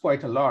use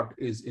quite a lot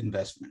is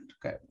investment,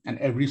 okay? And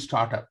every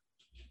startup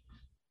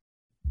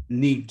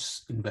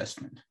needs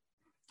investment.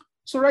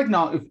 So right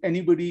now, if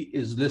anybody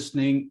is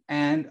listening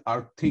and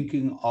are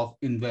thinking of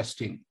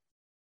investing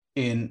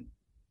in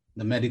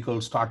the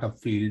medical startup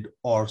field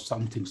or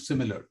something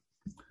similar,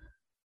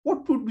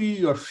 what would be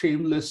your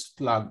shameless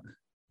plug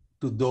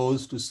to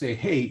those to say,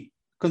 hey,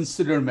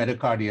 consider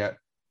Medicardia,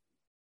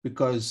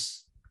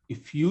 because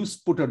if you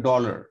put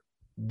 $1,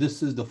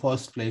 this is the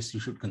first place you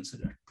should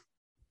consider?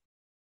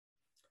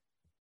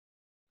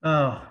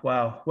 Oh,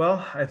 wow.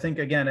 Well, I think,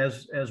 again,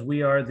 as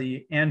we are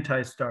the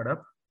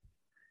anti-startup,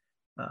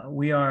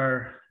 we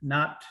are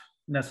not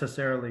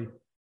necessarily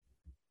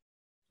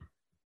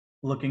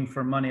looking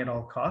for money at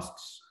all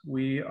costs.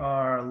 We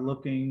are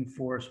looking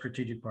for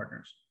strategic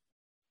partners.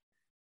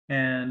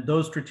 And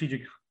those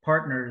strategic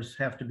partners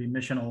have to be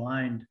mission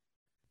aligned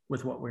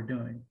with what we're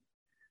doing,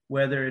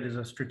 whether it is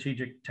a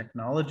strategic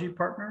technology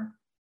partner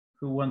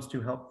who wants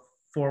to help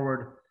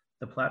forward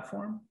the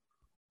platform,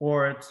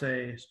 or it's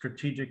a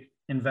strategic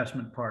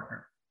investment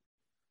partner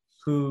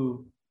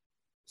who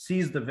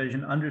sees the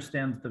vision,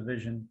 understands the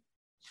vision,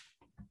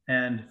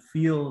 and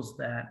feels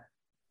that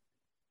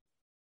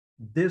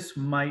this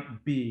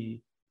might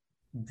be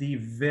the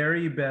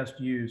very best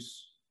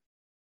use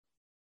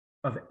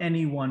of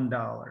any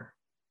 $1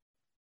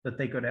 that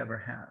they could ever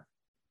have.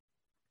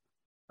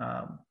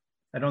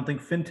 I don't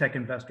think fintech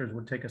investors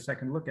would take a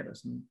second look at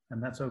us,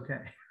 and that's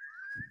okay.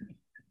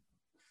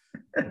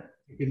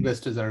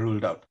 Investors are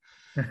ruled out.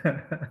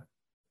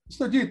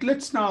 So Jeet,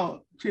 let's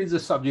now change the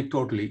subject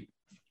totally.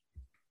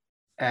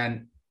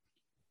 And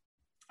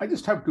I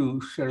just have to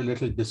share a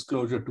little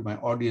disclosure to my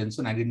audience,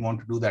 and I didn't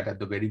want to do that at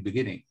the very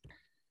beginning.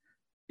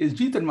 Is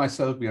Jeet and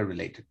myself, we are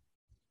related.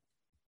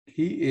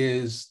 He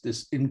is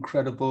this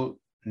incredible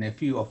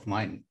nephew of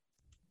mine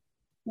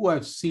who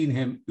I've seen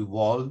him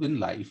evolve in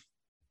life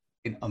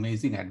in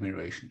amazing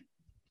admiration.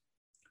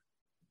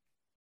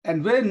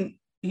 And when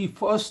he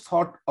first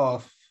thought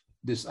of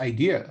this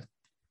idea,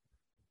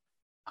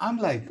 I'm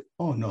like,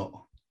 oh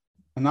no,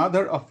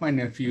 another of my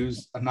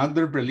nephews,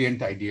 another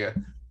brilliant idea.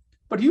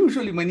 But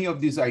usually many of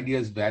these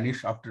ideas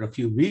vanish after a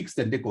few weeks,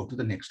 then they go to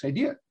the next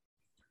idea.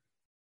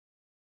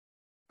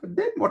 But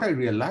then what I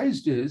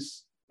realized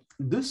is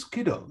this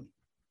kiddo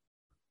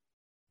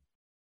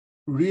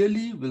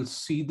really will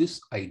see this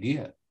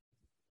idea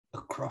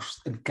across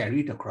and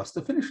carry it across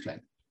the finish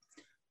line.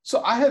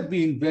 So I have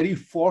been very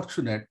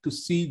fortunate to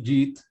see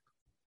Jeet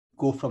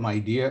go from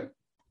idea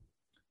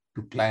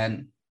to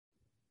plan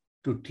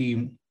to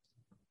team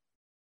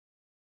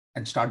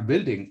and start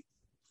building.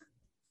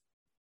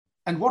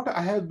 And what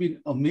I have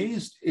been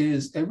amazed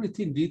is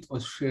everything Jeet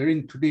was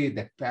sharing today,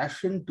 that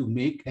passion to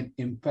make an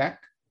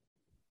impact.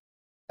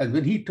 And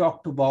when he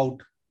talked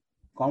about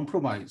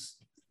compromise,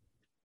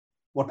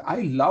 what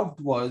I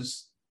loved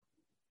was,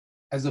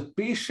 as a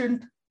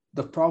patient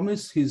the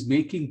promise he's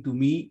making to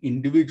me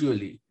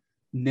individually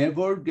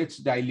never gets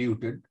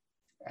diluted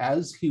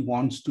as he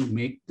wants to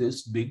make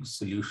this big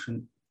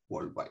solution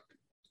worldwide.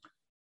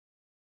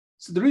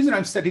 So the reason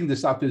I'm setting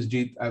this up is,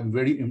 Jeet, I'm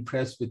very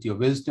impressed with your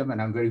wisdom,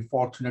 and I'm very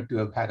fortunate to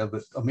have had an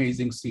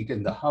amazing seat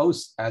in the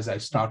house as I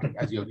started,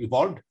 as you've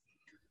evolved.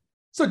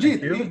 So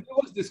Jeet, there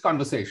was this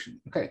conversation,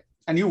 okay?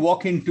 And you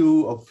walk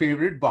into a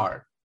favorite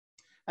bar,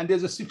 and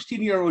there's a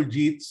 16-year-old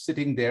Jeet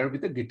sitting there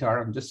with a guitar.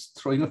 I'm just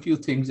throwing a few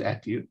things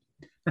at you.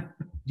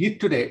 Jeet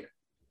today,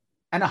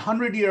 and a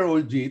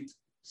 100-year-old Jeet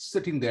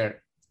sitting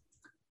there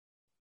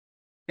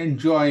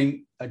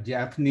enjoying a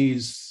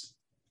Japanese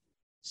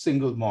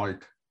single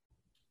malt.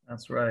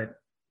 That's right.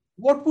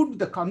 What would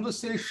the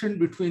conversation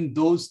between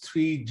those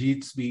three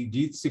Jeets be?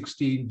 Jeet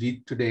 16,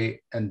 Jeet today,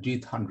 and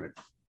Jeet 100?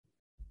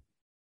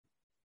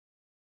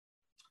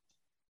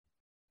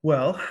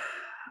 Well,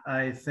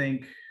 I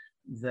think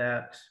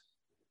that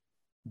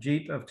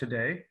Jeet of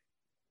today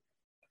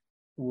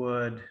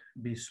would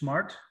be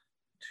smart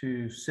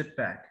to sit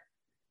back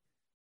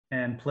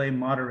and play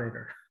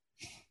moderator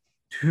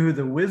to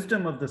the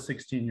wisdom of the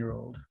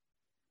 16-year-old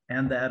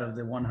and that of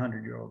the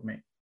 100-year-old me.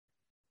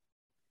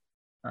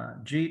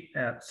 Jeet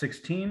at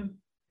 16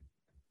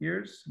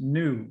 years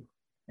knew,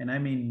 and I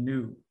mean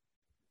knew,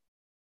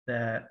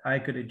 that I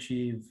could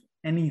achieve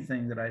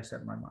anything that I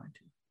set my mind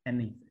to,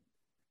 anything.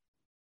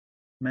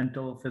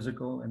 Mental,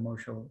 physical,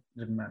 emotional,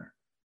 didn't matter.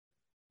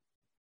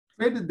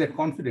 Where did that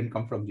confidence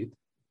come from, Jeet?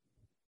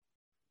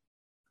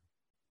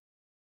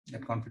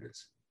 That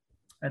confidence?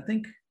 I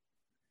think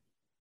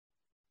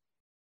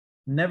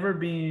never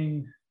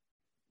being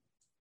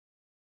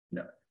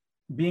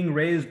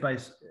raised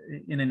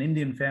in an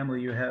Indian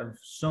family, you have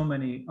so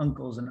many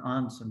uncles and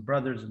aunts and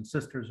brothers and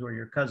sisters who are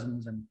your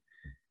cousins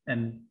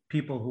and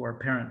people who are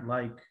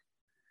parent-like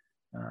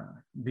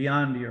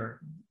beyond your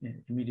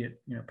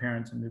immediate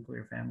parents and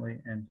nuclear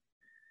family. And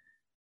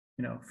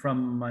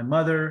from my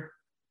mother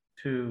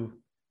to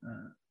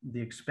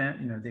the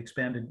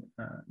expanded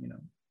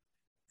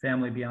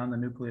family beyond the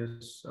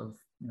nucleus of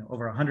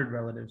over 100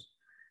 relatives,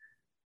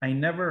 I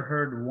never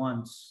heard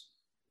once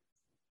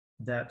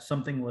that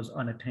something was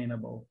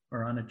unattainable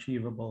or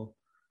unachievable,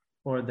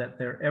 or that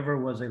there ever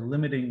was a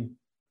limiting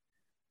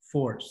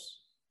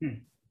force,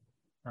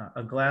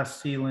 a glass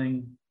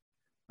ceiling,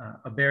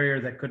 a barrier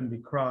that couldn't be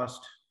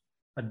crossed,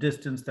 a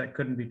distance that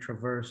couldn't be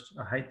traversed,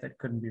 a height that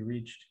couldn't be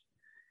reached.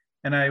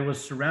 And I was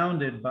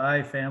surrounded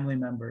by family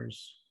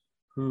members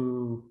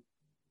who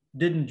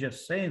didn't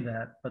just say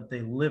that, but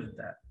they lived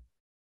that.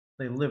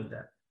 They lived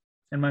that.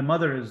 And my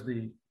mother is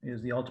the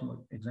ultimate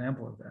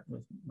example of that,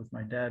 with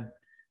my dad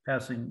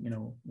passing,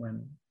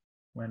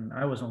 when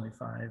I was only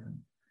 5, and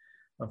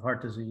of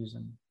heart disease,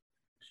 and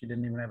she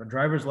didn't even have a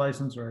driver's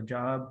license or a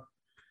job,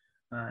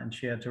 and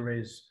she had to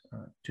raise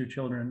 2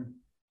 children,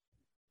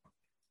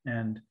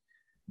 and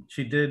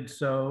she did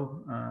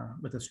so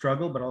with a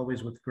struggle, but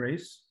always with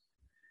grace,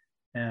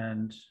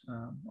 and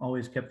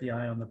always kept the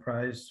eye on the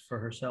prize for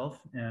herself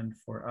and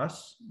for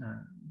us.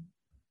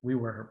 We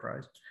were her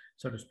prize,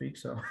 so to speak.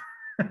 So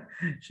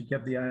she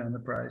kept the eye on the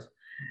prize,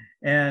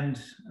 and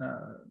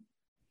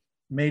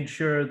made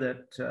sure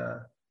that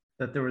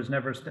there was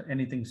never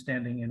anything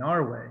standing in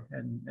our way.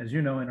 And as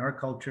you know, in our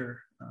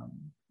culture,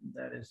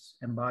 that is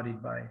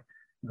embodied by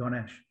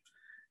Ganesh.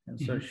 And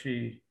so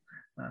she,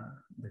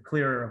 the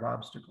clearer of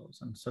obstacles.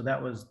 And so that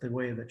was the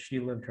way that she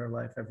lived her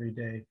life every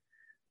day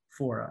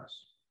for us.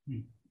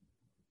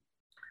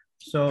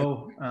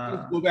 So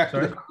let's go back to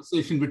the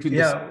conversation between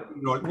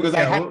because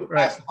I had to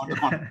pass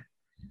on.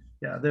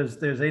 Yeah,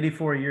 there's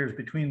 84 years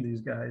between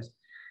these guys.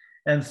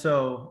 And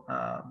so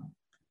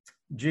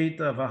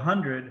Jeet of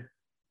 100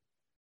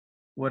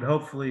 would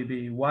hopefully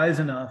be wise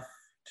enough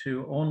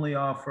to only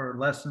offer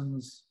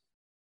lessons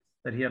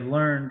that he had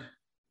learned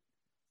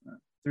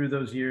through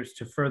those years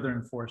to further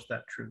enforce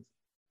that truth.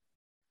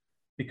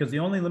 Because the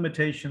only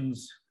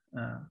limitations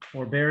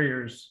or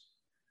barriers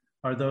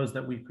are those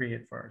that we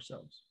create for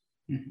ourselves.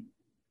 Mm-hmm.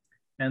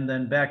 And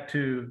then back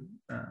to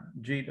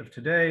Jeet of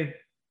today,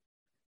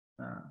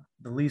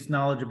 the least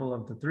knowledgeable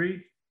of the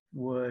 3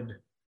 would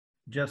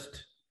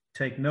just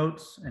take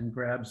notes and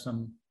grab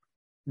some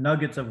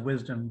nuggets of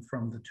wisdom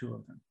from the 2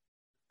 of them.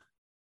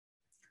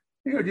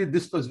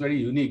 This was very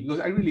unique because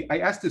I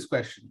asked this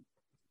question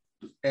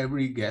to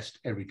every guest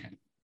every time.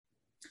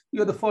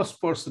 You're the first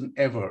person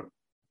ever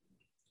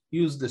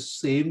use the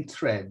same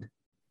thread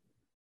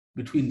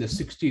between the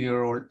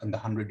 16-year-old and the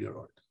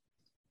 100-year-old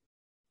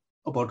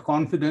about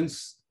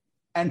confidence.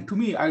 And to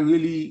me,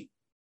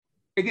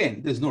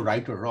 again, there's no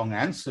right or wrong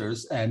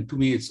answers. And to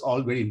me, it's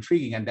all very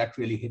intriguing, and that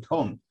really hit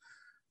home.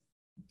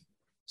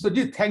 So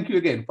Jeet, thank you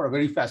again for a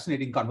very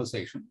fascinating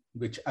conversation,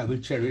 which I will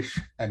cherish,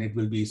 and it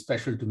will be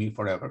special to me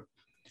forever.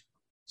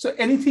 So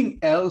anything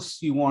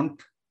else you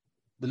want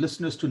the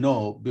listeners to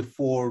know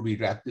before we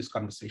wrap this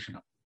conversation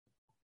up?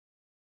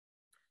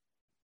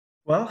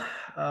 Well,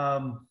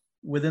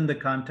 within the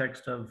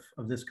context of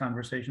this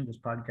conversation, this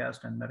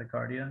podcast and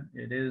Metacardia,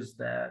 it is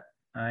that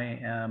I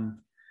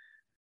am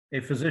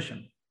a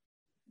physician.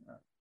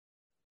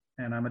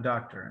 and I'm a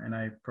doctor, and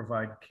I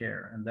provide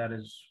care, and that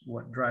is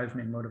what drives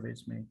me and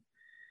motivates me.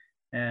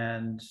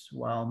 And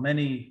while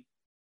many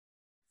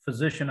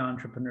physician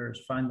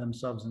entrepreneurs find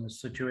themselves in a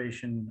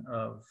situation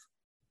of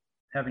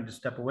having to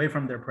step away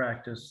from their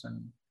practice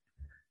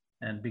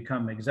and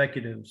become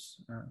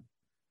executives,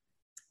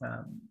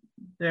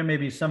 there may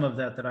be some of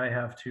that I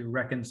have to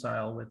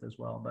reconcile with as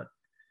well. But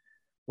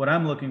what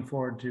I'm looking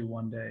forward to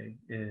one day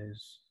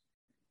is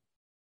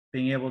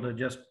being able to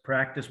just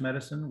practice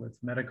medicine with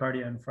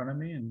Metacardia in front of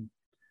me and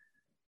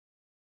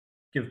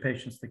give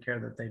patients the care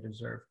that they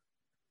deserve.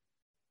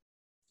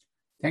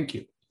 Thank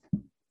you.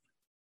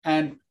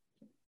 And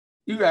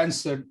you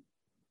answered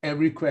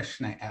every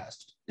question I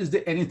asked. Is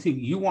there anything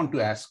you want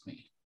to ask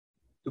me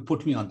to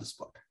put me on the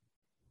spot?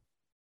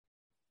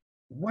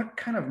 What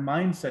kind of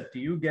mindset do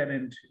you get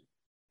into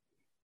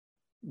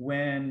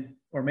when,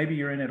 or maybe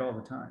you're in it all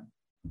the time,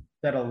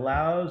 that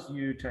allows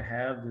you to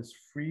have this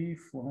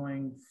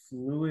free-flowing,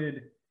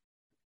 fluid,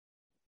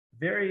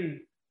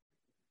 very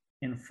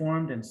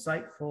informed,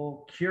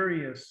 insightful,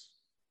 curious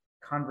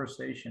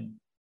conversation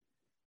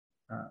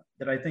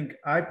that I think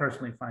I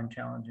personally find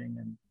challenging,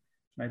 and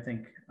I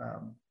think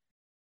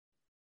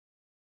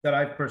that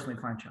I personally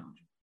find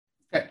challenging?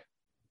 Okay.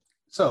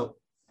 So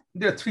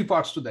there are three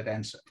parts to that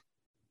answer.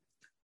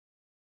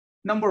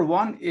 Number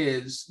one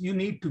is you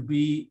need to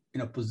be in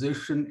a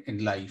position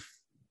in life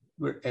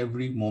where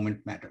every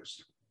moment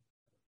matters.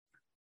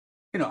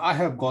 I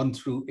have gone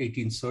through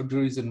 18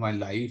 surgeries in my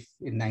life.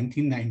 In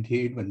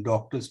 1998, when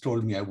doctors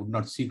told me I would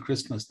not see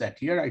Christmas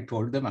that year, I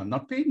told them, I'm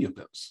not paying your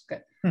bills.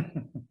 Okay.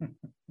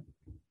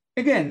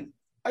 Again,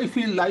 I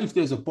feel life,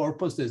 there's a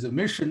purpose, there's a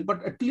mission,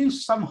 but at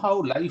least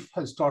somehow life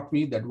has taught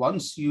me that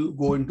once you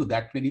go into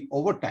that many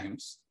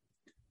overtimes,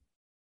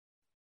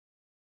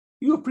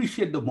 you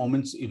appreciate the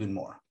moments even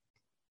more,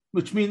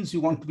 which means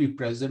you want to be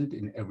present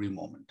in every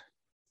moment.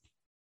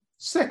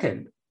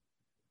 Second,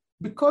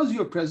 because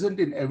you're present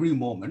in every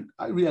moment,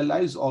 I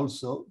realize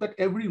also that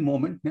every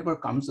moment never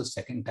comes a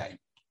second time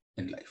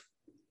in life.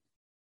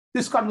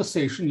 This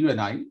conversation, you and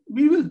I,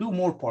 we will do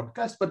more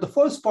podcasts, but the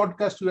first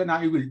podcast you and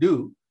I will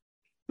do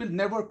will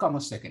never come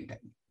a second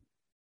time.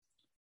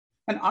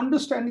 And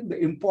understanding the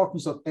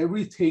importance of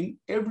everything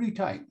every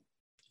time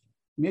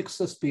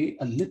makes us pay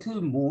a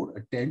little more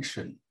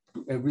attention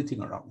to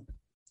everything around.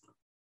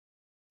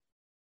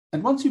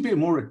 And once you pay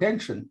more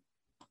attention,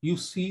 you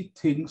see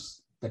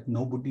things that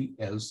nobody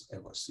else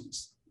ever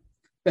sees.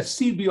 That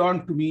see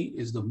beyond, to me,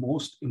 is the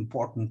most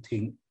important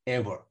thing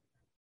ever.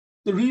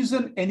 The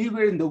reason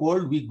anywhere in the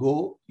world we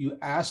go, you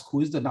ask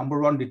who is the number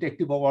one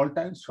detective of all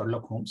time,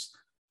 Sherlock Holmes.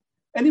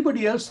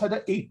 Anybody else had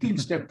an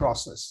 18-step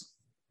process.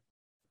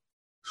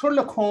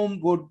 Sherlock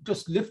Holmes would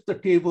just lift the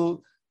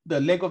table,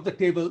 the leg of the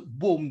table,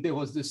 boom, there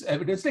was this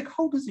evidence. Like,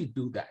 how does he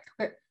do that?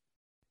 Okay.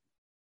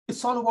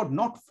 It's all about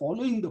not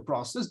following the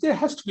process. There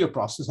has to be a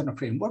process and a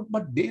framework,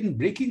 but then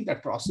breaking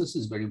that process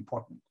is very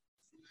important.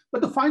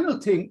 But the final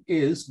thing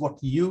is what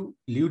you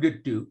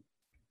alluded to,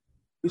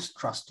 is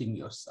trusting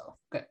yourself.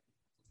 Okay.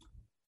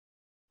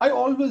 I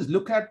always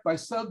look at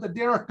myself that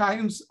there are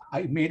times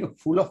I made a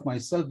fool of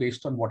myself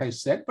based on what I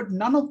said, but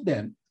none of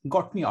them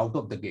got me out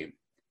of the game.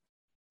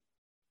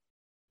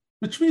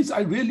 Which means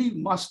I really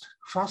must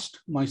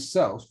trust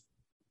myself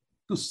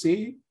to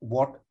say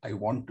what I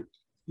want to.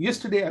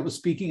 Yesterday, I was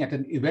speaking at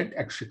an event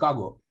at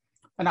Chicago,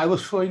 and I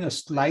was showing a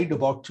slide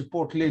about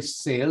Chipotle's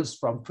sales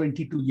from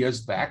 22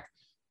 years back,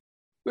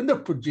 when the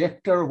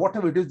projector,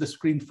 whatever it is, the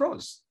screen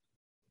froze.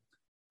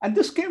 And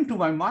this came to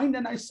my mind,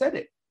 and I said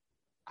it.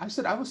 I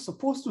said, I was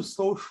supposed to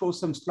show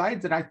some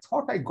slides, and I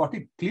thought I got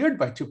it cleared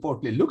by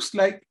Chipotle. Looks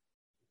like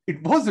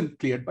it wasn't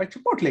cleared by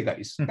Chipotle,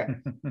 guys. Okay?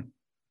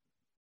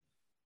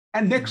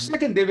 And next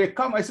second, they will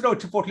come. I said, oh,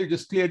 Chipotle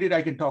just cleared it.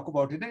 I can talk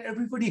about it. And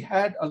everybody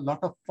had a lot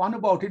of fun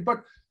about it.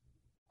 But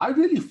I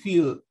really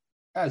feel,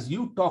 as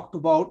you talked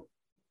about,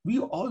 we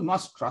all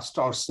must trust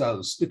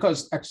ourselves,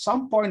 because at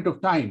some point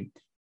of time,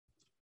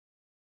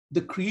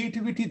 the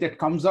creativity that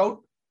comes out,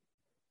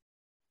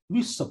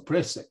 we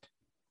suppress it.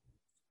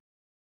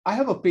 I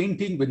have a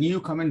painting when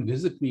you come and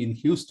visit me in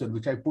Houston,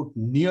 which I put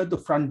near the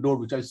front door,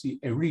 which I see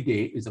every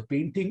day, is a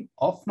painting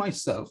of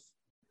myself,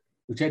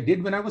 which I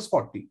did when I was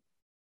 40,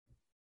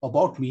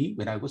 about me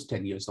when I was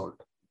 10 years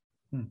old.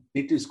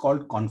 It is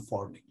called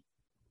Conforming.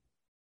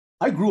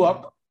 I grew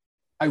up,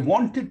 I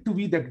wanted to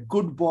be that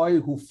good boy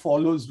who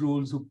follows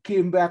rules, who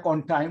came back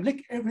on time,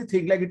 like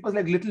everything, like it was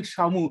like little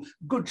Shamu,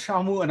 good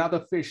Shamu,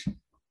 another fish.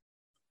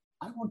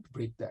 I want to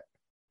break that.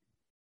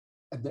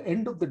 At the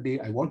end of the day,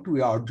 I want to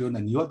be Arjun,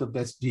 and you're the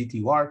best Jeet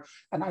you are.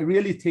 And I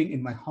really think,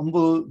 in my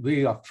humble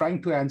way of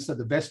trying to answer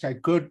the best I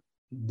could,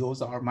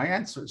 those are my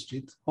answers,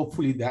 Jeet.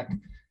 Hopefully that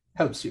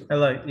helps you.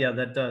 Yeah,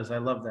 that does. I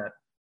love that.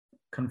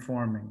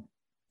 Conforming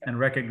and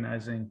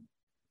recognizing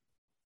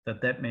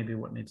that may be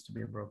what needs to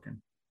be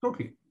broken.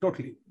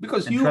 Totally.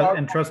 Because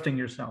and trusting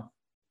yourself,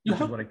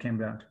 which is what it came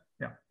down to.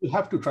 Yeah. You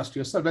have to trust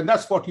yourself. And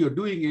that's what you're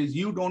doing, is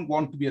you don't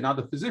want to be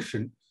another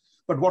physician,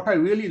 But what I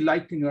really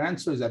liked in your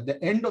answer is at the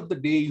end of the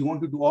day, you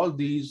want to do all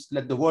these,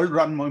 let the world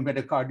run more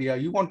Metacardia.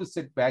 You want to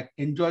sit back,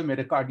 enjoy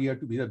Metacardia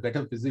to be a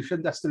better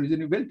physician. That's the reason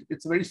you built it.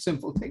 It's a very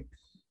simple thing.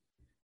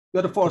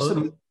 You're the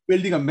person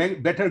building a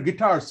better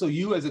guitar, so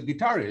you as a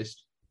guitarist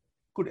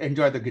could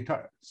enjoy the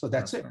guitar. So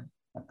that's it.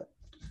 Right.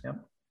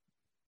 Yep.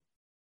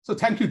 So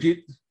thank you,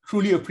 Jeet.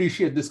 Truly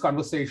appreciate this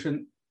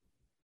conversation.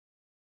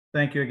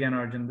 Thank you again,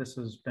 Arjun. This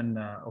has been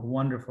a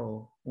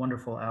wonderful,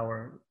 wonderful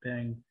hour,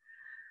 being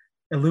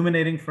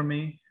illuminating for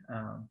me.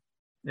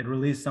 It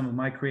released some of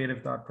my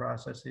creative thought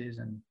processes,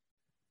 and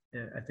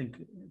I think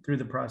through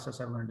the process,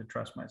 I've learned to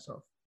trust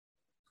myself.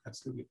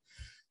 Absolutely.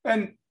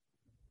 And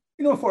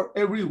for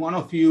every one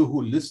of you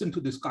who listened to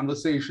this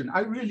conversation,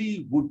 I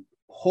really would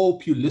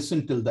hope you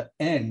listen till the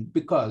end,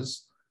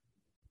 because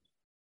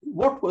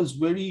what was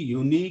very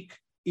unique,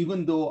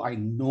 even though I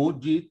know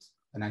Jeet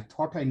and I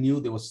thought I knew,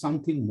 there was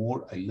something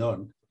more I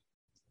learned.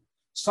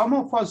 Some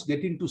of us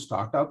get into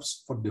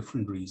startups for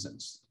different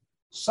reasons.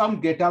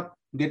 Some get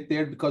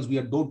there because we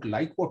don't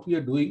like what we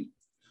are doing.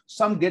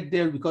 Some get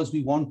there because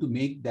we want to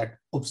make that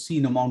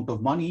obscene amount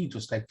of money,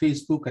 just like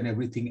Facebook and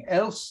everything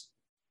else.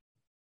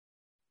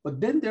 But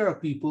then there are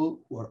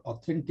people who are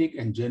authentic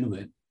and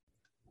genuine,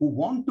 who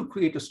want to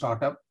create a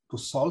startup to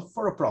solve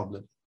for a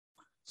problem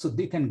so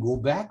they can go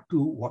back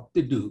to what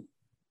they do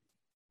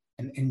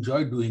and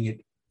enjoy doing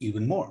it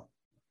even more.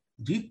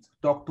 Jeet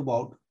talked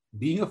about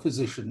being a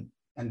physician,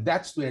 and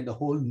that's where the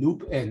whole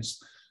loop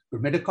ends,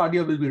 where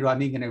Metacardia will be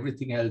running and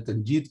everything else,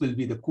 and Jeet will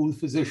be the cool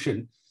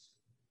physician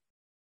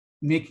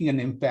making an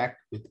impact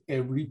with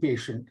every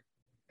patient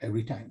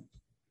every time.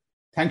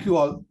 Thank you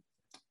all.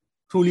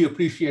 Truly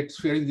appreciate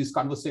sharing these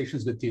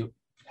conversations with you.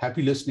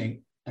 Happy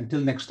listening.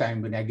 Until next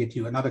time, when I get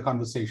you another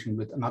conversation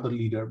with another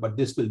leader, but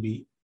this will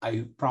be,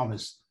 I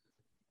promise,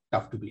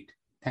 tough to beat.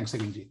 Thanks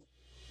again, Jeet.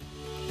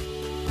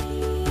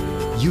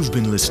 You've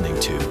been listening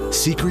to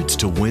Secrets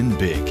to Win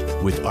Big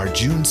with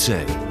Arjun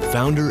Sen,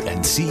 founder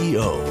and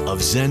CEO of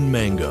Zen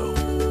Mango,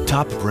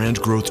 top brand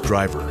growth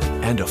driver,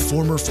 and a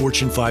former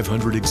Fortune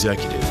 500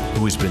 executive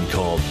who has been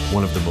called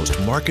one of the most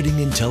marketing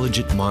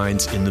intelligent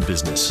minds in the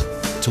business.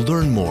 To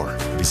learn more,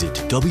 visit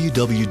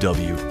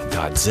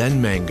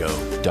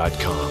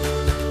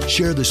www.zenmango.com.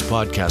 Share this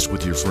podcast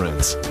with your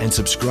friends and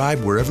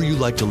subscribe wherever you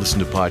like to listen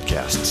to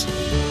podcasts.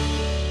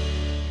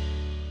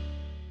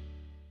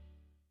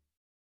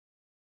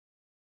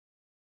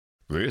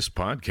 This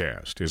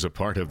podcast is a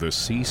part of the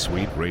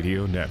C-Suite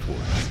Radio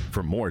Network.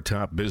 For more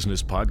top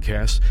business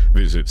podcasts,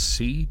 visit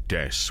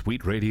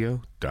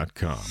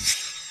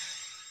c-suiteradio.com.